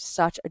coming from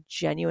such a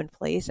genuine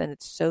place and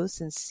it's so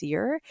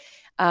sincere.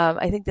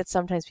 I think that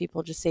sometimes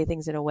people just say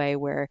things in a way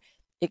where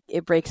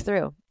it breaks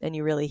through and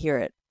you really hear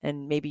it.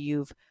 And maybe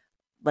you've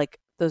like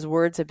those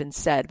words have been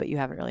said, but you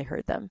haven't really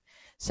heard them.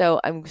 So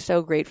I'm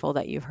so grateful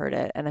that you've heard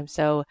it. And I'm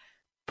so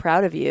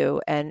proud of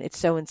you. And it's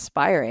so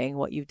inspiring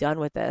what you've done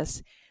with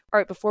this. All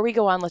right, before we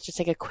go on, let's just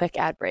take a quick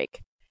ad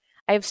break.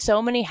 I have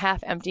so many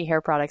half-empty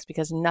hair products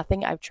because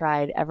nothing I've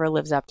tried ever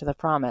lives up to the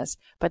promise.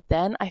 But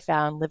then I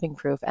found Living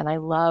Proof, and I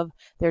love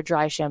their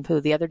dry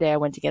shampoo. The other day I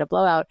went to get a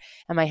blowout,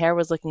 and my hair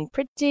was looking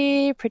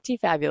pretty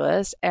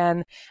fabulous.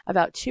 And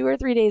about 2 or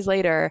 3 days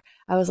later,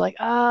 I was like,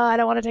 I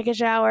don't want to take a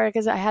shower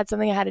because I had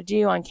something I had to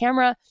do on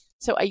camera.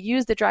 So I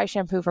used the dry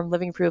shampoo from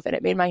Living Proof, and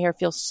it made my hair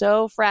feel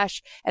so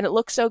fresh, and it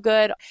looks so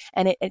good,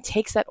 and it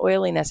takes that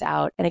oiliness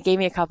out, and it gave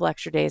me a couple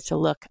extra days to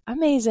look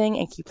amazing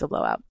and keep the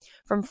blowout.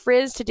 From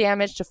frizz to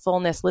damage to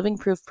fullness, Living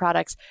Proof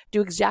products do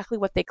exactly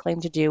what they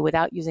claim to do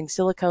without using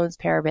silicones,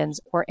 parabens,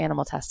 or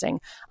animal testing.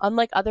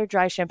 Unlike other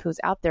dry shampoos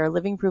out there,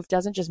 Living Proof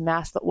doesn't just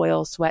mask the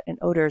oil, sweat, and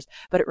odors,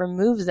 but it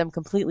removes them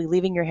completely,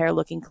 leaving your hair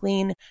looking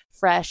clean,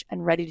 fresh,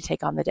 and ready to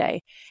take on the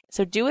day.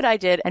 So do what I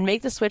did and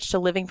make the switch to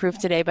Living Proof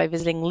today by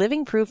visiting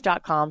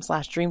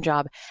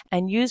livingproof.com/dreamjob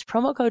and use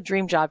promo code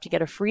DREAMJOB to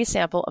get a free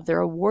sample of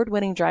their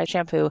award-winning dry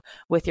shampoo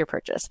with your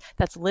purchase.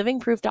 That's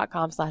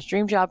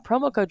livingproof.com/dreamjob,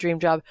 promo code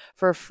DREAMJOB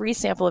for a free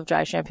sample of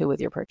dry shampoo with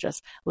your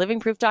purchase.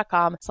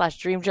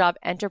 livingproof.com/dreamjob,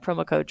 enter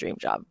promo code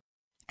DREAMJOB.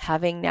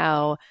 Having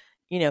now,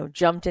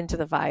 jumped into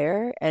the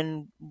fire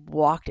and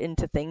walked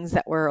into things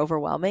that were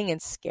overwhelming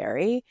and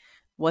scary,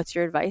 what's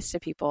your advice to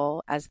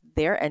people as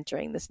they're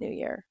entering this new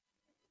year?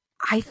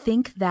 I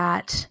think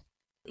that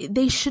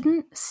they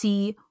shouldn't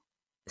see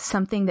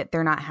something that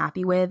they're not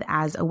happy with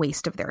as a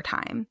waste of their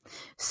time.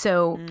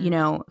 So,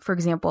 for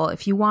example,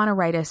 if you want to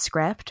write a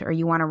script or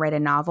you want to write a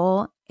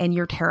novel and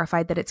you're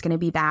terrified that it's going to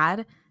be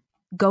bad,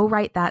 go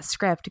write that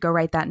script, go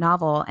write that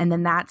novel, and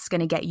then that's going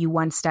to get you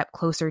one step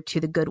closer to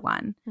the good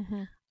one.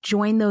 Mm-hmm.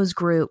 Join those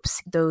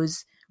groups,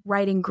 those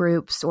writing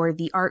groups or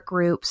the art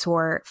groups,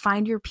 or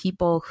find your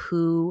people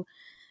who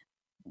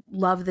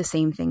love the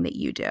same thing that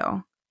you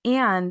do.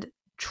 And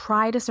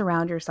try to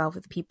surround yourself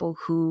with people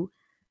who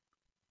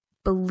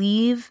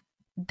believe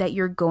that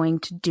you're going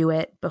to do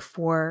it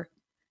before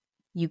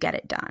you get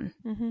it done,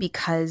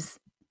 because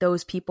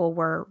those people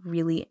were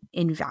really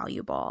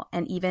invaluable.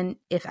 And even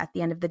if at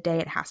the end of the day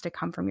it has to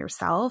come from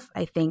yourself,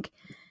 I think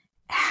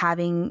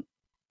having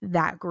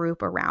that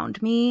group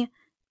around me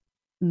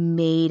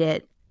made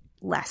it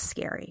less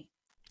scary.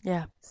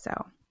 Yeah. So,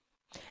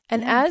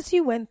 and as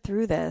you went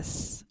through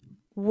this,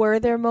 were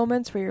there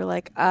moments where you're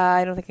like,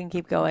 I don't think I can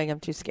keep going, I'm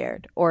too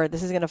scared, or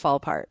this is going to fall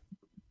apart?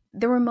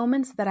 There were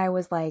moments that I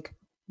was like,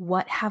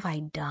 what have I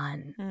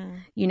done?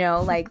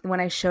 Like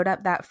when I showed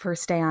up that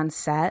first day on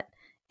set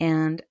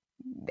and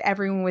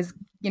everyone was,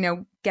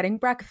 getting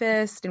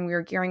breakfast and we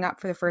were gearing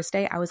up for the first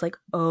day, I was like,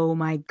 oh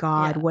my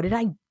God, what did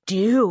I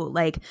do?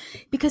 Like,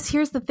 because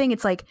here's the thing,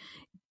 it's like,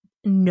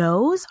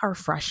 no's are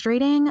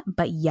frustrating,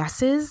 but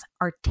yeses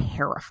are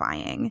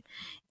terrifying.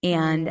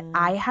 And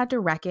I had to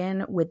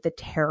reckon with the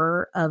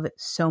terror of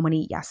so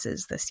many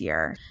yeses this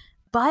year.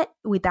 But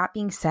with that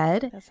being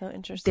said, that's so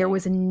interesting. There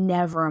was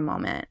never a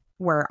moment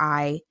where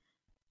I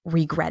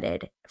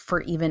regretted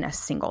for even a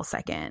single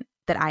second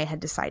that I had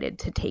decided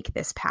to take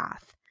this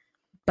path.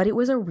 But it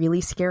was a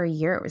really scary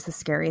year. It was the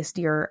scariest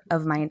year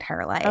of my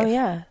entire life. Oh,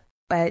 yeah.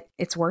 But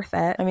it's worth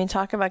it. I mean,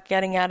 talk about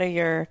getting out of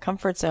your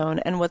comfort zone.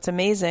 And what's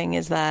amazing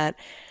is that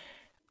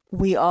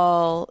we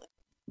all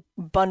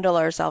bundle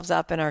ourselves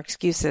up in our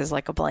excuses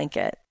like a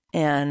blanket.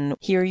 And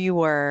here you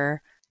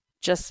were,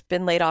 just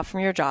been laid off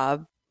from your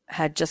job,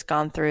 had just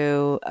gone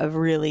through a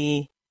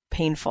really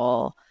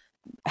painful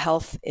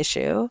health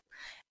issue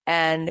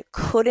and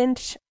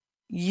couldn't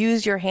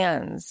use your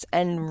hands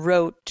and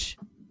wrote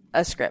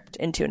a script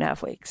in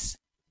 2.5 weeks.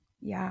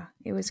 Yeah,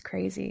 it was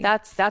crazy.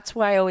 That's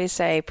why I always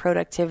say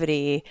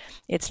productivity,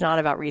 it's not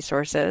about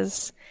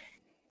resources.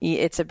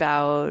 It's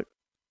about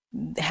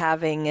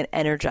having an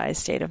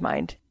energized state of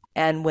mind.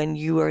 And when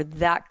you are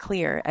that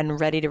clear and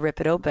ready to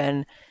rip it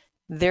open,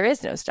 there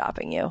is no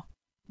stopping you.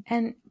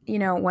 And you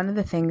know, one of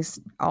the things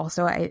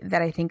also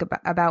that I think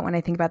about when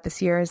I think about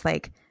this year is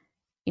like,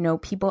 you know,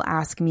 people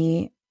ask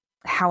me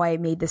how I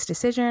made this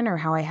decision or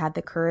how I had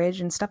the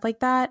courage and stuff like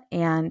that.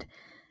 And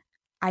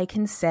I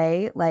can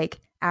say, like,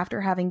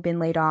 after having been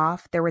laid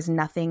off, there was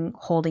nothing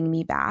holding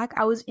me back.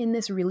 I was in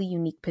this really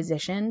unique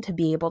position to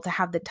be able to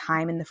have the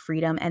time and the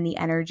freedom and the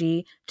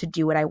energy to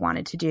do what I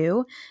wanted to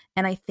do.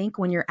 And I think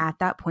when you're at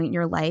that point in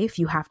your life,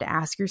 you have to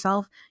ask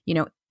yourself, you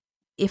know,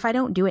 if I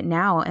don't do it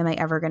now, am I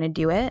ever going to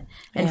do it?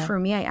 And for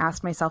me, I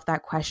asked myself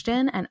that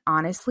question. And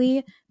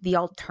honestly, the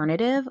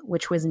alternative,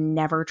 which was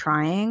never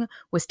trying,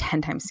 was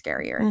 10 times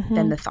scarier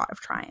than the thought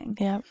of trying.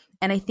 Yeah.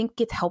 And I think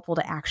it's helpful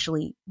to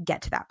actually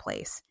get to that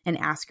place and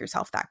ask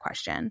yourself that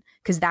question,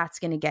 because that's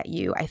going to get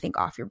you, I think,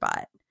 off your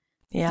butt.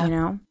 Yeah. You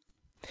know?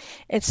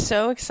 It's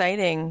so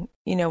exciting,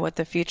 you know, what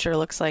the future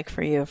looks like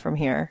for you from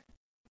here,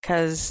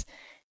 because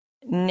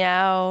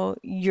now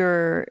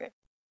you're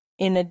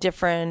in a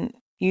different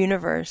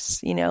universe,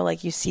 you know,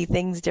 like you see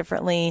things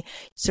differently.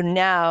 So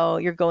now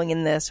you're going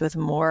in this with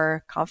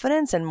more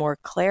confidence and more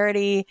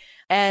clarity,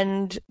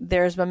 and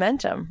there's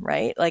momentum,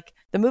 right? Like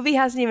the movie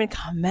hasn't even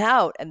come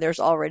out and there's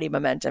already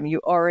momentum. You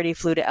already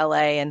flew to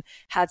LA and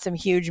had some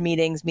huge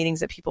meetings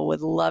that people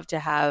would love to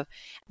have.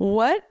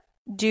 What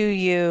do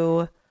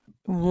you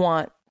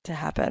want to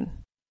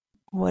happen?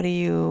 What are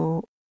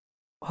you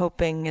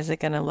hoping is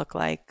it going to look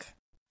like?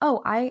 Oh,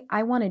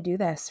 I want to do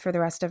this for the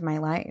rest of my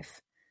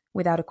life.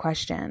 Without a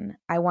question.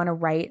 I want to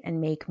write and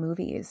make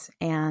movies.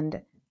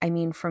 And I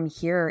mean, from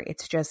here,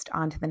 it's just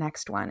on to the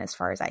next one as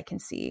far as I can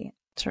see.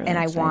 Really and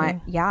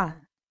exciting.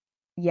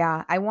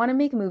 I want to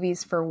make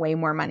movies for way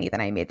more money than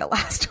I made the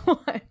last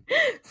one.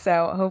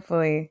 So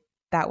hopefully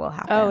that will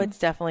happen. Oh, it's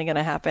definitely going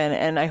to happen.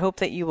 And I hope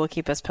that you will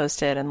keep us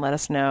posted and let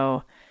us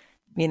know,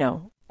 you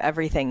know,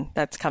 everything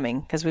that's coming,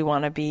 because we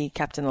want to be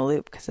kept in the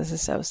loop, because this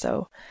is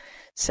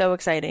so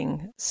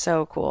exciting.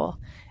 So cool.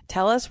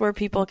 Tell us where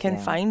people can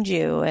find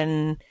you,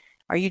 and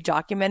are you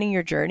documenting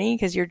your journey?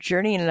 Because your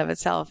journey in and of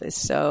itself is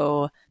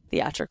so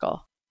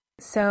theatrical.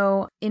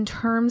 So in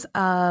terms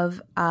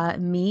of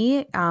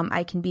me,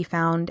 I can be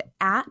found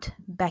at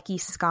Becky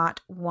Scott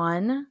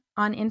 1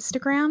 on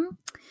Instagram.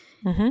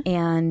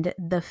 And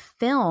the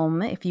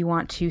film, if you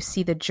want to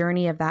see the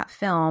journey of that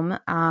film,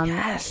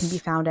 can be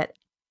found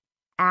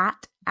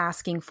at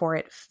Asking For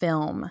It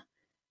Film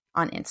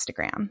on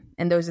Instagram.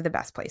 And those are the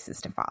best places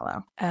to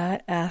follow.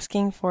 At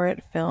Asking For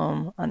It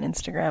Film on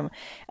Instagram.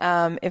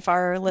 If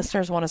our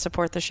listeners want to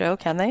support the show,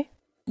 can they?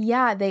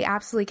 Yeah, they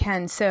absolutely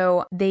can.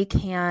 So they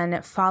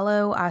can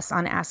follow us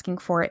on Asking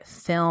For It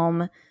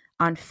Film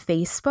on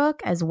Facebook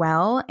as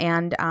well.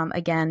 And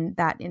again,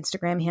 that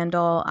Instagram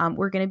handle,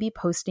 we're going to be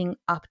posting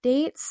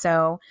updates.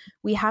 So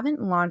we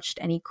haven't launched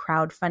any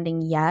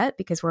crowdfunding yet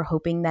because we're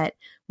hoping that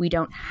we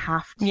don't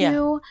have to.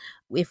 Yeah.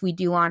 If we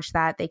do launch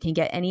that, they can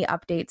get any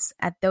updates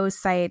at those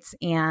sites.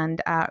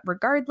 And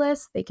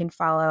regardless, they can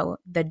follow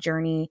the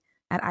journey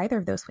at either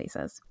of those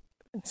places.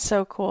 It's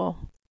so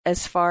cool.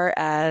 As far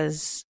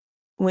as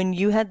when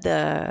you had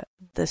the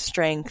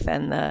strength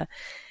and the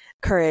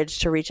courage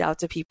to reach out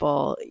to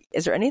people,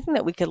 is there anything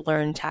that we could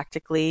learn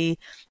tactically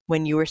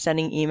when you were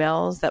sending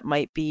emails that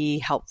might be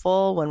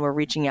helpful when we're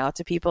reaching out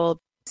to people?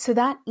 So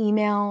that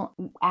email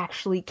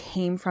actually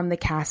came from the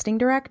casting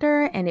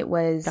director, and it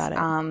was,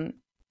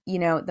 you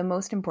know, the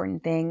most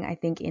important thing I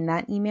think in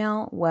that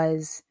email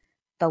was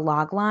the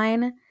log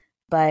line.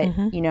 But,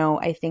 you know,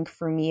 I think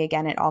for me,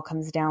 again, it all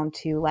comes down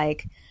to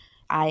like,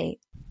 I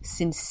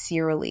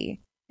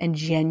sincerely and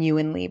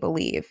genuinely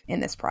believe in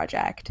this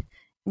project.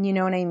 You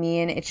know what I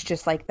mean? It's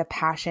just like the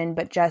passion,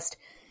 but just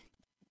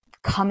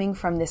coming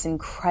from this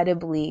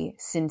incredibly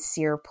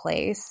sincere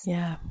place.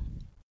 Yeah.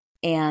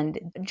 And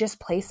just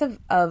place of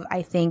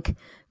I think,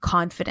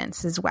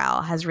 confidence as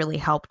well has really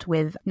helped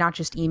with not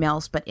just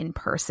emails, but in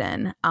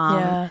person.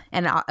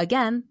 And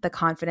again, the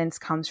confidence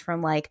comes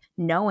from like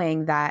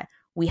knowing that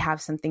we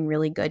have something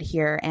really good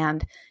here.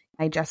 And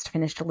I just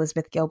finished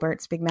Elizabeth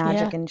Gilbert's Big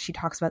Magic, and she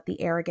talks about the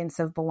arrogance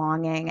of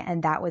belonging.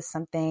 And that was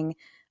something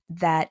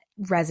that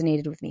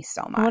resonated with me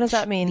so much. What does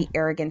that mean? The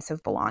arrogance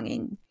of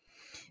belonging.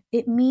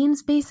 It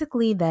means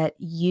basically that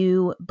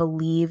you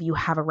believe you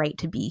have a right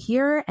to be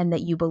here and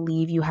that you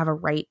believe you have a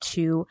right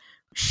to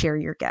share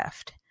your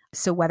gift.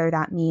 So whether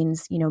that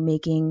means, you know,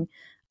 making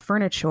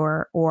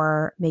furniture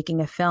or making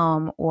a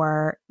film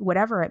or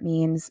whatever it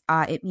means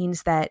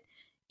that,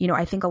 you know,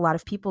 I think a lot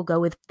of people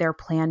go with their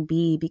plan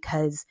B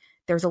because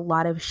there's a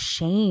lot of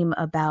shame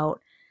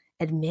about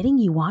admitting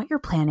you want your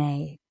plan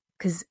A.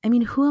 Because, I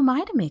mean, who am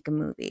I to make a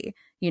movie,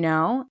 you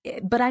know?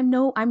 But I'm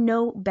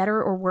no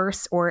better or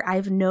worse, or I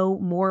have no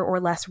more or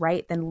less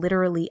right than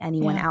literally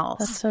anyone else.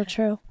 That's so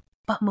true.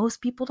 But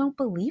most people don't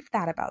believe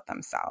that about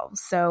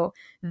themselves. So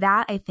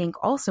that, I think,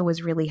 also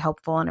was really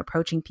helpful in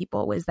approaching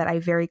people, was that I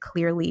very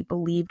clearly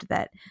believed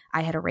that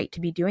I had a right to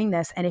be doing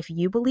this. And if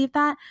you believe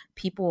that,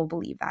 people will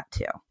believe that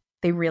too.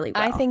 They really will.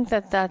 I think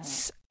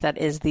that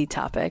is the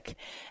topic.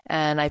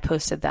 And I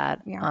posted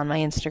that on my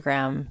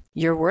Instagram.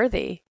 You're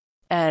worthy.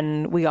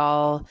 And we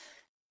all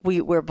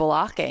we're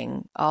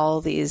blocking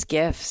all these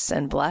gifts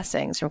and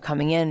blessings from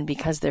coming in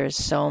because there's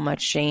so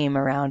much shame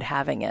around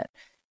having it.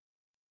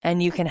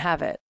 And you can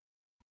have it,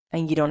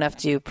 and you don't have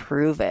to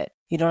prove it.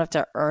 You don't have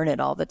to earn it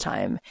all the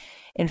time.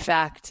 In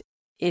fact,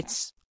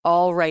 it's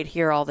all right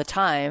here all the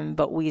time,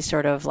 but we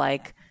sort of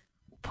like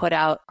put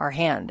out our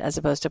hand as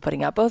opposed to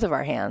putting out both of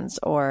our hands,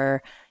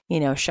 or,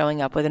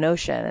 showing up with an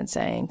ocean and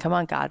saying, come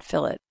on, God,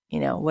 fill it,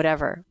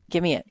 whatever,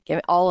 give me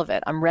all of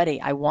it. I'm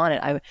ready. I want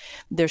it.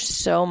 There's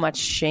so much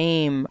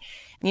shame.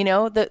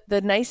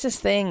 The nicest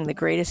thing, the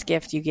greatest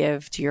gift you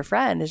give to your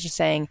friend is just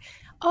saying,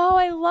 oh,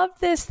 I love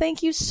this.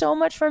 Thank you so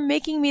much for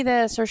making me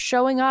this, or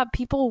showing up.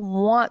 People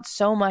want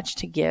so much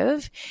to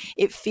give.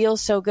 It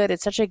feels so good.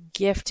 It's such a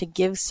gift to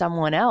give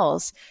someone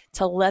else,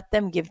 to let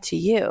them give to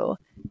you.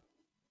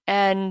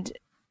 And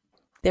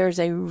there's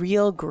a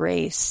real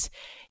grace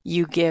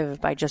you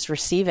give by just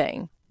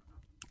receiving.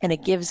 And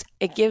it gives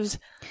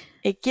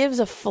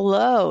a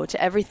flow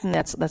to everything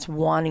that's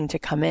wanting to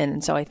come in.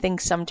 And so I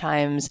think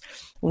sometimes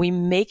we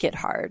make it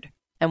hard,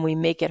 and we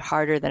make it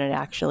harder than it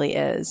actually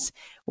is,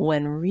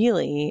 when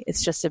really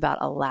it's just about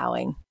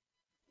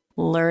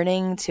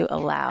learning to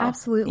allow.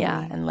 Absolutely.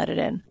 Yeah. And let it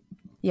in.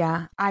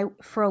 Yeah.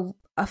 For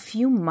a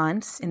few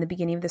months in the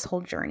beginning of this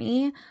whole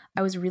journey,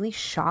 I was really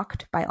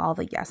shocked by all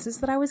the yeses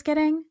that I was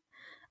getting.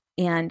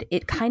 And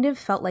it kind of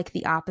felt like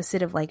the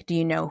opposite of like, do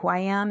you know who I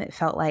am? It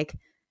felt like,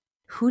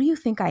 who do you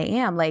think I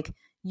am? Like,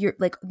 you're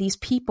like, these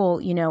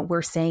people,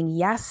 were saying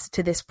yes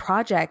to this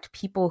project.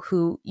 People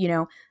who,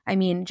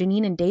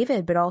 Janine and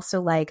David, but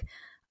also like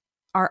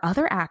our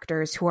other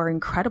actors who are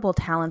incredible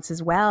talents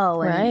as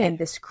well. And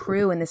this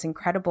crew and this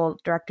incredible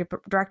director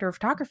of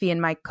photography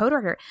and my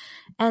co-director.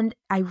 And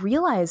I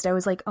realized, I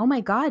was like, oh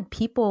my God,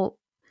 people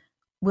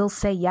will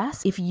say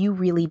yes if you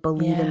really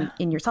believe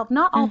in yourself.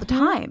 Not all the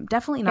time,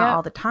 definitely not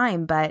all the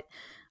time, but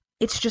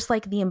it's just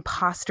like the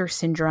imposter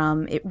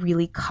syndrome. It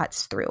really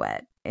cuts through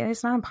it.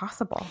 It's not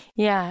impossible.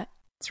 Yeah.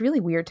 It's really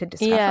weird to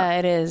discover. Yeah,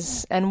 it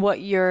is. And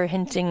what you're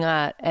hinting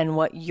at and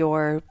what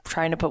you're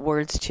trying to put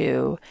words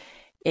to,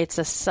 it's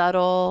a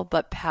subtle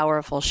but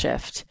powerful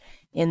shift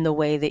in the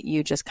way that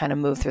you just kind of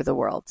move through the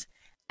world.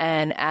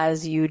 And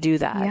as you do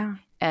that,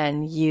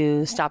 and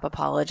you stop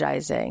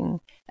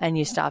apologizing, and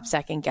you stop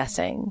second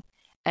guessing,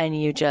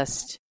 and you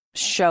just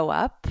show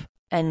up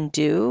and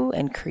do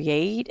and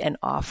create and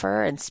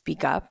offer and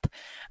speak up,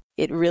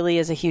 it really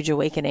is a huge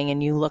awakening.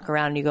 And you look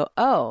around and you go,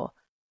 oh,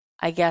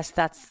 I guess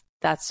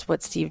that's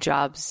what Steve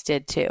Jobs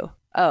did too.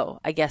 Oh,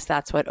 I guess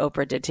that's what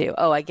Oprah did too.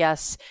 Oh, I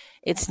guess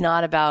it's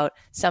not about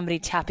somebody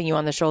tapping you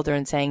on the shoulder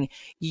and saying,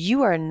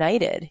 you are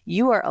knighted.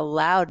 You are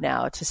allowed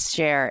now to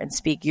share and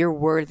speak. You're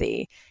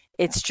worthy.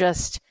 It's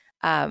just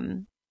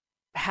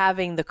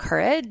having the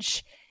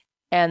courage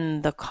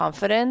and the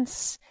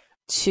confidence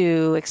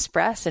to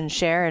express and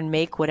share and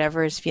make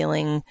whatever is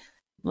feeling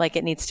like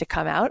it needs to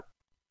come out,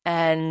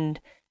 and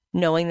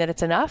knowing that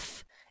it's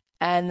enough.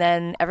 And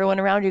then everyone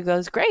around you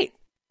goes, great,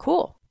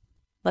 cool,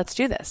 let's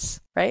do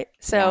this. Right.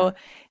 So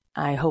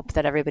I hope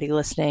that everybody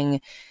listening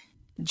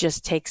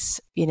just takes,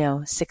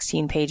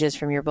 16 pages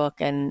from your book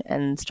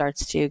and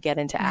starts to get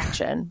into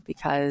action,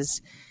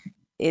 because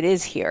it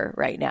is here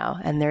right now.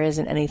 And there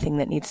isn't anything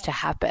that needs to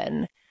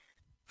happen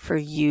for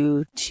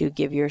you to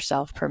give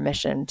yourself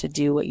permission to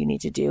do what you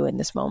need to do in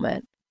this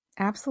moment.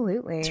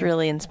 Absolutely. It's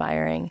really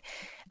inspiring.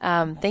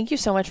 Thank you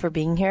so much for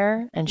being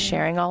here and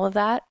sharing all of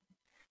that.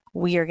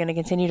 We are going to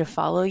continue to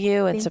follow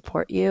you and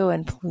support you.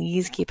 And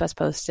please keep us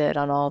posted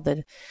on all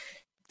the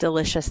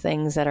delicious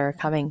things that are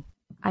coming.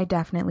 I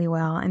definitely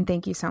will. And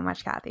thank you so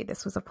much, Kathy.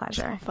 This was a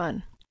pleasure. So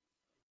fun.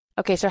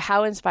 Okay, so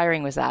how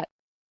inspiring was that?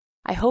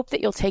 I hope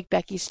that you'll take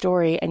Becky's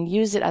story and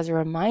use it as a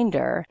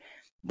reminder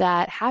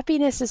that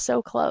happiness is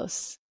so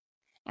close.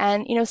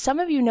 And, some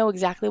of you know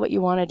exactly what you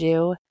want to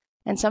do,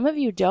 and some of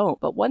you don't.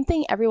 But one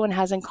thing everyone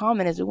has in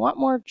common is we want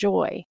more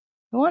joy.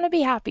 We want to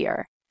be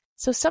happier.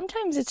 So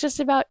sometimes it's just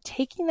about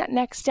taking that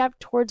next step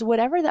towards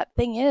whatever that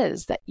thing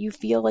is that you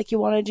feel like you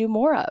want to do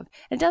more of.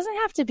 It doesn't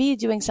have to be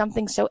doing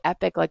something so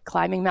epic like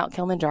climbing Mount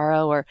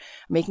Kilimanjaro or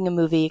making a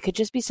movie. It could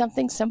just be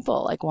something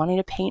simple like wanting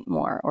to paint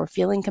more, or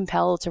feeling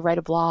compelled to write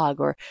a blog,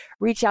 or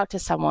reach out to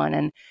someone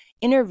and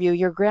interview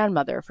your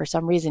grandmother. For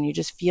some reason, you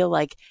just feel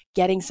like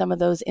getting some of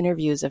those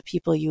interviews of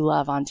people you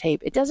love on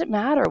tape. It doesn't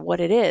matter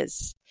what it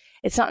is.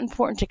 It's not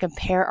important to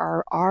compare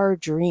our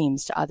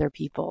dreams to other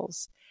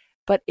people's.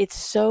 But it's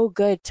so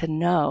good to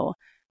know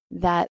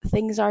that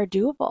things are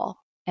doable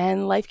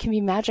and life can be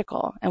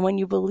magical. And when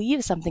you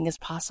believe something is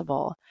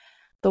possible,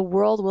 the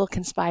world will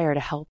conspire to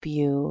help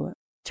you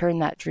turn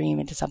that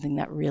dream into something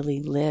that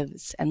really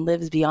lives and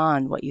lives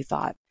beyond what you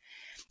thought.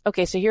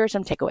 Okay, so here are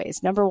some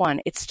takeaways. Number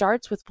 1, it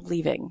starts with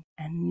believing,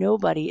 and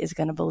nobody is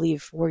going to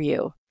believe for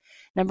you.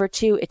 Number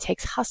 2, it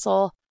takes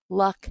hustle,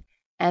 luck,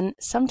 and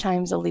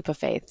sometimes a leap of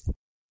faith.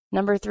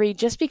 Number 3,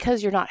 just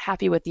because you're not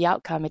happy with the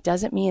outcome, it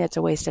doesn't mean it's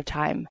a waste of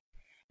time.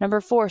 Number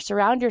 4,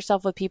 surround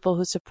yourself with people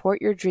who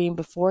support your dream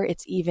before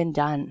it's even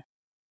done.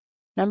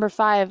 Number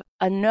 5,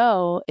 a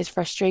no is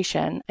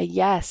frustration. A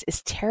yes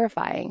is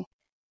terrifying,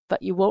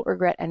 but you won't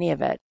regret any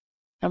of it.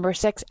 Number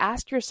 6,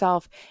 ask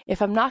yourself,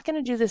 if I'm not going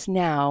to do this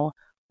now,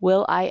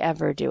 will I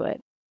ever do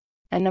it?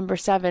 And number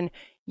 7,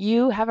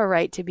 you have a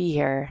right to be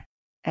here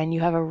and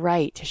you have a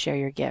right to share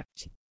your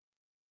gift.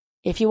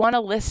 If you want a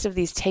list of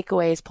these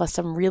takeaways plus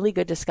some really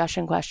good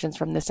discussion questions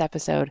from this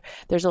episode,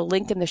 there's a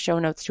link in the show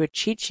notes to a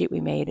cheat sheet we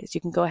made, so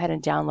you can go ahead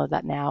and download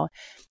that now.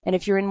 And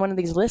if you're in one of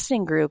these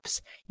listening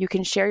groups, you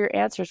can share your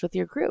answers with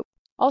your group.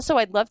 Also,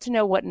 I'd love to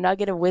know what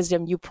nugget of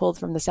wisdom you pulled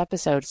from this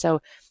episode. So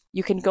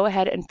you can go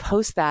ahead and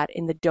post that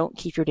in the Don't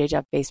Keep Your Day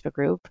Job Facebook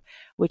group,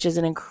 which is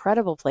an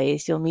incredible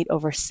place. You'll meet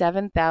over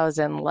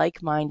 7,000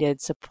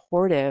 like-minded,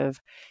 supportive,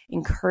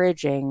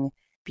 encouraging,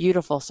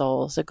 beautiful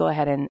souls. So go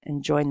ahead and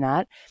join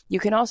that. You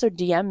can also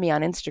DM me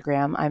on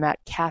Instagram. I'm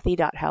at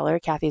Kathy.Heller.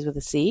 Kathy's with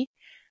a C.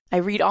 I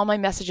read all my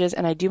messages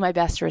and I do my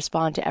best to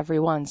respond to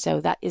everyone.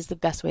 So that is the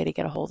best way to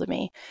get a hold of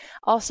me.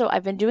 Also,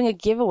 I've been doing a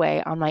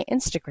giveaway on my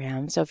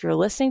Instagram. So if you're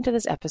listening to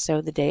this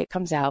episode the day it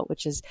comes out,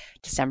 which is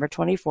December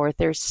 24th,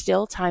 there's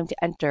still time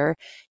to enter.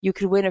 You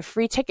could win a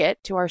free ticket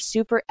to our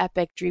super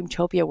epic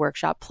Dreamtopia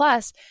workshop.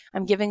 Plus,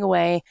 I'm giving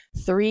away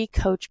 3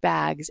 Coach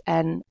bags,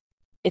 and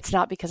it's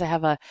not because I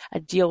have a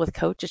deal with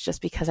Coach. It's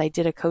just because I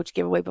did a Coach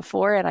giveaway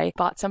before and I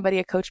bought somebody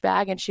a Coach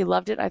bag and she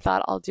loved it. I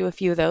thought I'll do a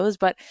few of those.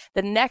 But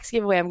the next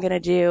giveaway I'm going to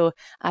do,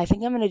 I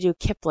think I'm going to do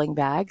Kipling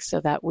bags so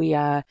that we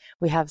have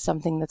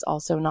something that's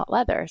also not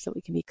leather so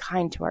we can be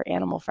kind to our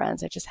animal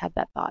friends. I just had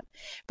that thought.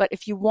 But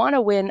if you want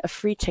to win a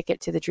free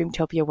ticket to the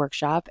Dreamtopia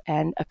workshop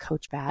and a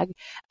Coach bag,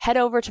 head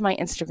over to my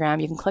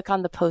Instagram. You can click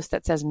on the post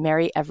that says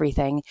Marry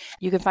Everything.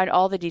 You can find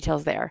all the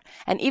details there.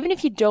 And even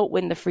if you don't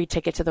win the free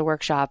ticket to the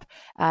workshop,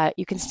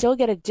 you can still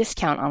get a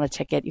discount on a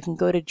ticket. You can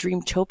go to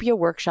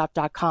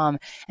dreamtopiaworkshop.com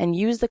and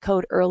use the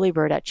code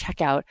EARLYBIRD at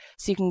checkout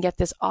so you can get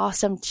this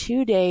awesome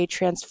 2-day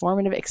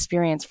transformative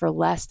experience for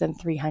less than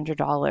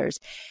 $300.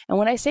 And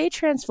when I say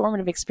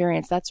transformative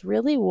experience, that's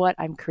really what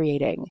I'm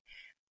creating.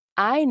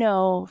 I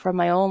know from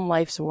my own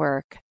life's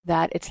work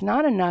that it's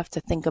not enough to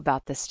think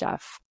about this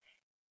stuff.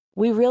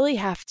 We really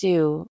have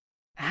to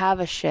have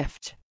a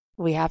shift.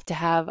 We have to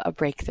have a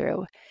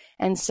breakthrough.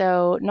 And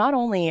so not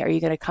only are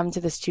you going to come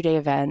to this 2-day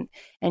event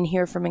and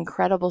hear from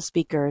incredible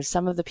speakers,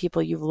 some of the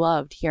people you've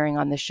loved hearing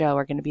on the show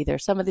are going to be there,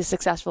 some of the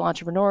successful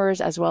entrepreneurs,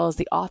 as well as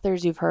the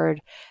authors you've heard.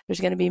 There's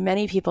going to be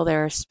many people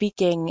there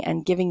speaking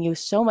and giving you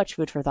so much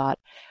food for thought.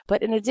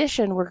 But in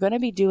addition, we're going to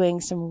be doing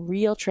some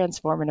real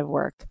transformative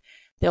work.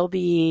 There'll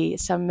be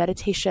some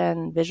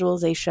meditation,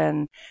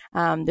 visualization.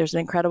 There's an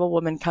incredible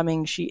woman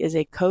coming. She is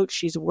a coach.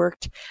 She's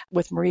worked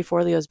with Marie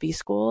Forleo's B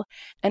School.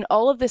 And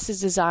all of this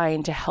is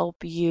designed to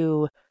help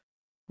you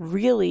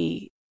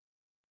really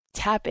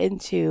tap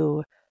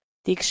into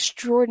the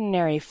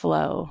extraordinary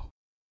flow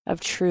of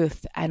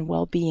truth and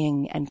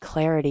well-being and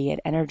clarity and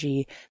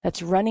energy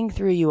that's running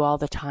through you all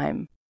the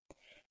time.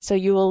 So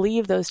you will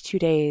leave those 2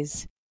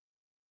 days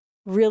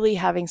really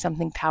having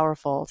something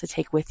powerful to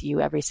take with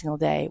you every single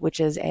day, which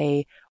is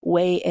a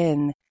way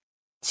in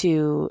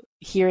to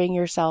hearing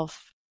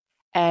yourself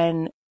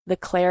and the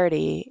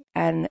clarity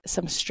and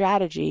some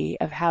strategy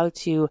of how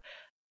to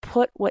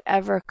put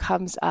whatever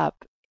comes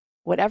up,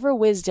 whatever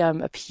wisdom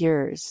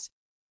appears,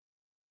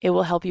 it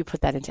will help you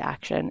put that into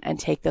action and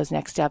take those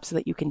next steps so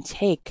that you can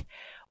take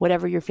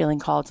whatever you're feeling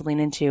called to lean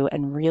into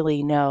and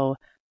really know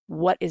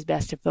what is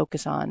best to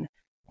focus on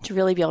to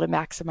really be able to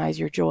maximize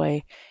your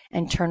joy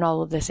and turn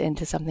all of this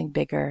into something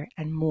bigger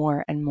and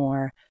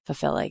more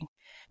fulfilling.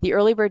 The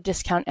early bird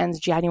discount ends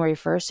January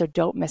 1st, so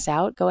don't miss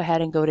out. Go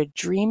ahead and go to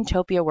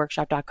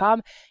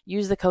dreamtopiaworkshop.com.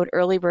 Use the code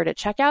EARLYBIRD at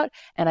checkout,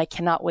 and I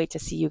cannot wait to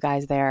see you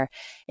guys there.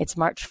 It's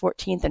March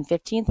 14th and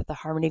 15th at the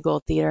Harmony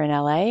Gold Theater in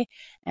LA,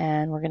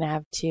 and we're going to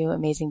have 2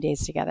 amazing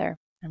days together.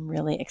 I'm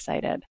really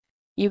excited.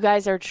 You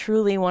guys are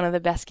truly one of the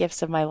best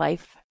gifts of my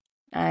life.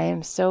 I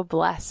am so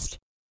blessed.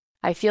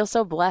 I feel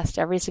so blessed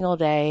every single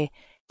day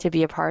to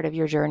be a part of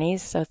your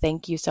journeys. So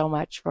thank you so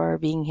much for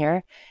being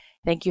here.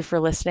 Thank you for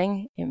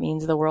listening. It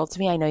means the world to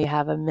me. I know you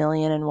have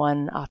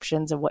 1,000,001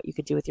 options of what you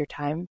could do with your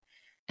time.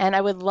 And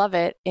I would love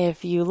it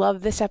if you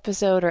love this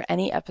episode or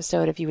any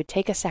episode, if you would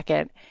take a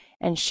second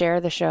and share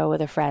the show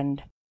with a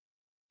friend.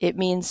 It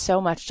means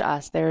so much to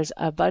us. There's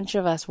a bunch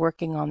of us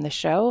working on the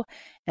show.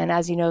 And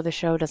as you know, the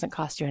show doesn't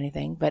cost you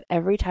anything. But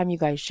every time you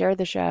guys share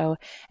the show,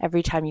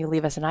 every time you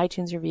leave us an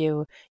iTunes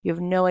review, you have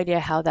no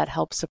idea how that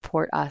helps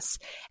support us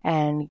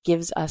and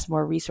gives us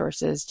more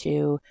resources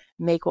to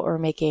make what we're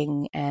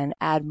making and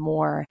add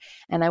more.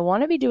 And I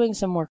want to be doing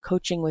some more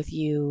coaching with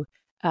you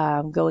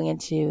going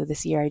into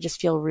this year. I just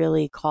feel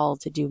really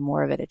called to do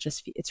more of it.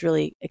 It's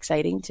really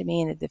exciting to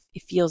me, and it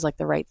feels like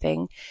the right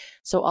thing.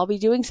 So I'll be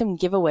doing some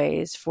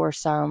giveaways for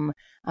some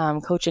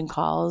coaching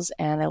calls,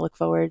 and I look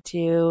forward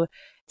to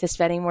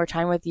spending more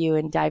time with you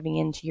and diving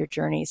into your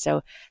journey.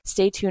 So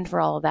stay tuned for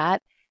all of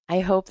that.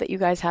 I hope that you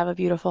guys have a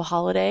beautiful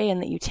holiday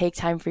and that you take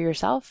time for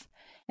yourself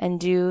and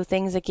do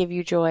things that give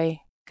you joy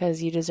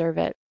because you deserve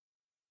it.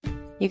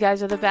 You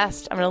guys are the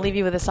best. I'm going to leave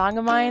you with a song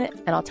of mine,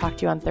 and I'll talk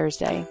to you on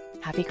Thursday.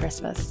 Happy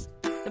Christmas.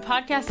 The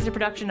podcast is a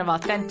production of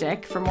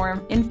Authentic. For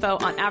more info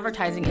on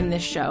advertising in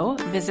this show,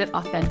 visit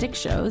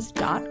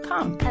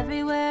AuthenticShows.com.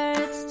 Everywhere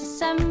it's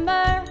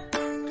December,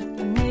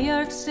 from New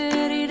York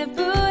City to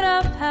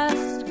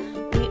Budapest,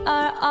 we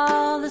are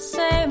all the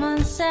same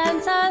on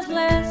Santa's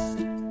list.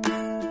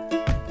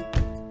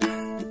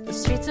 The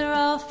streets are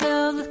all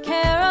filled with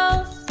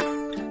carols.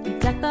 We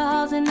deck the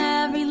halls in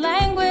every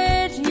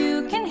language.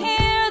 You can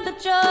hear the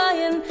joy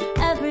in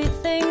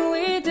everything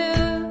we do.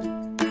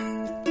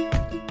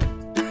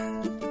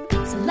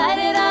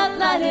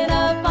 Light it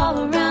up all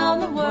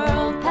around the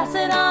world. Pass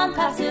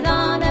it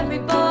on, every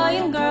boy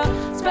and girl.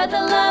 Spread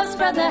the love,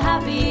 spread the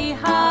happy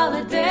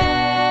holiday.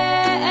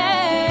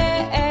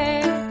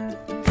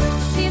 The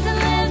season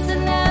lives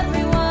in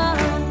everyone.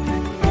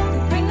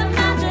 We bring the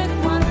magic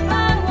one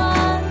by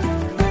one.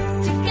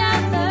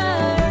 Together,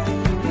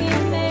 we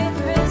make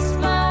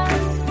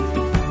Christmas.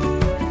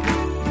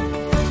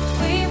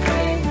 We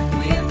bring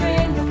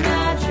the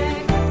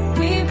magic.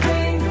 We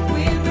bring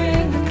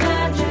the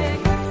magic.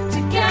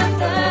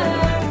 Together.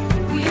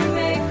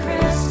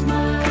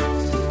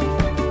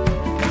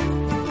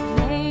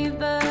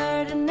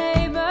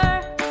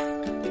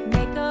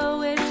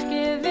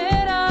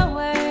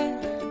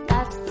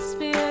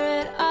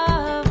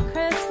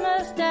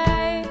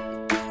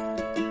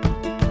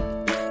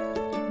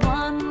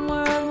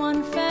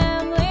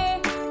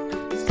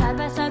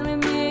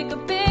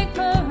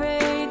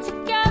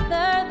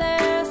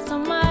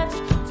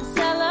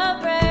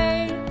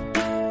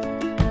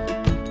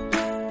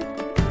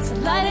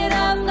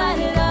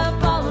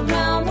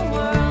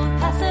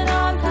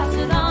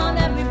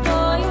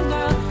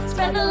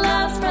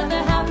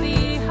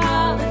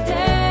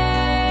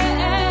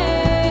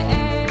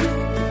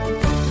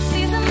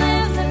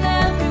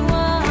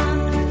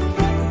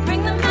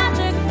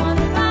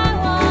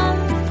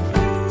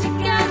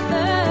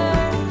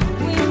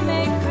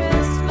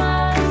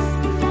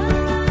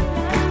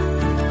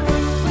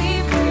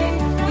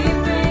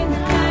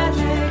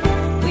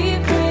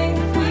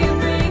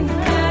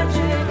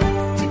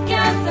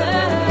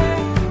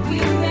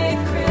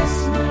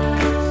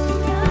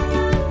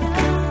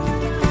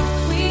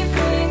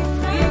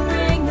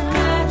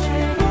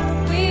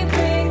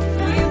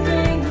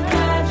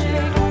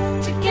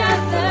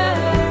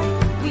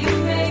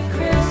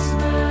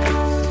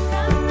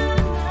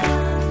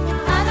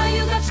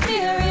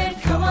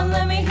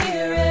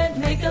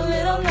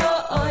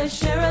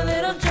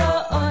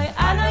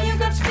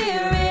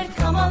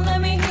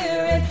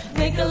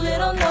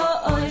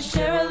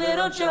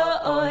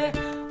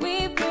 Joy.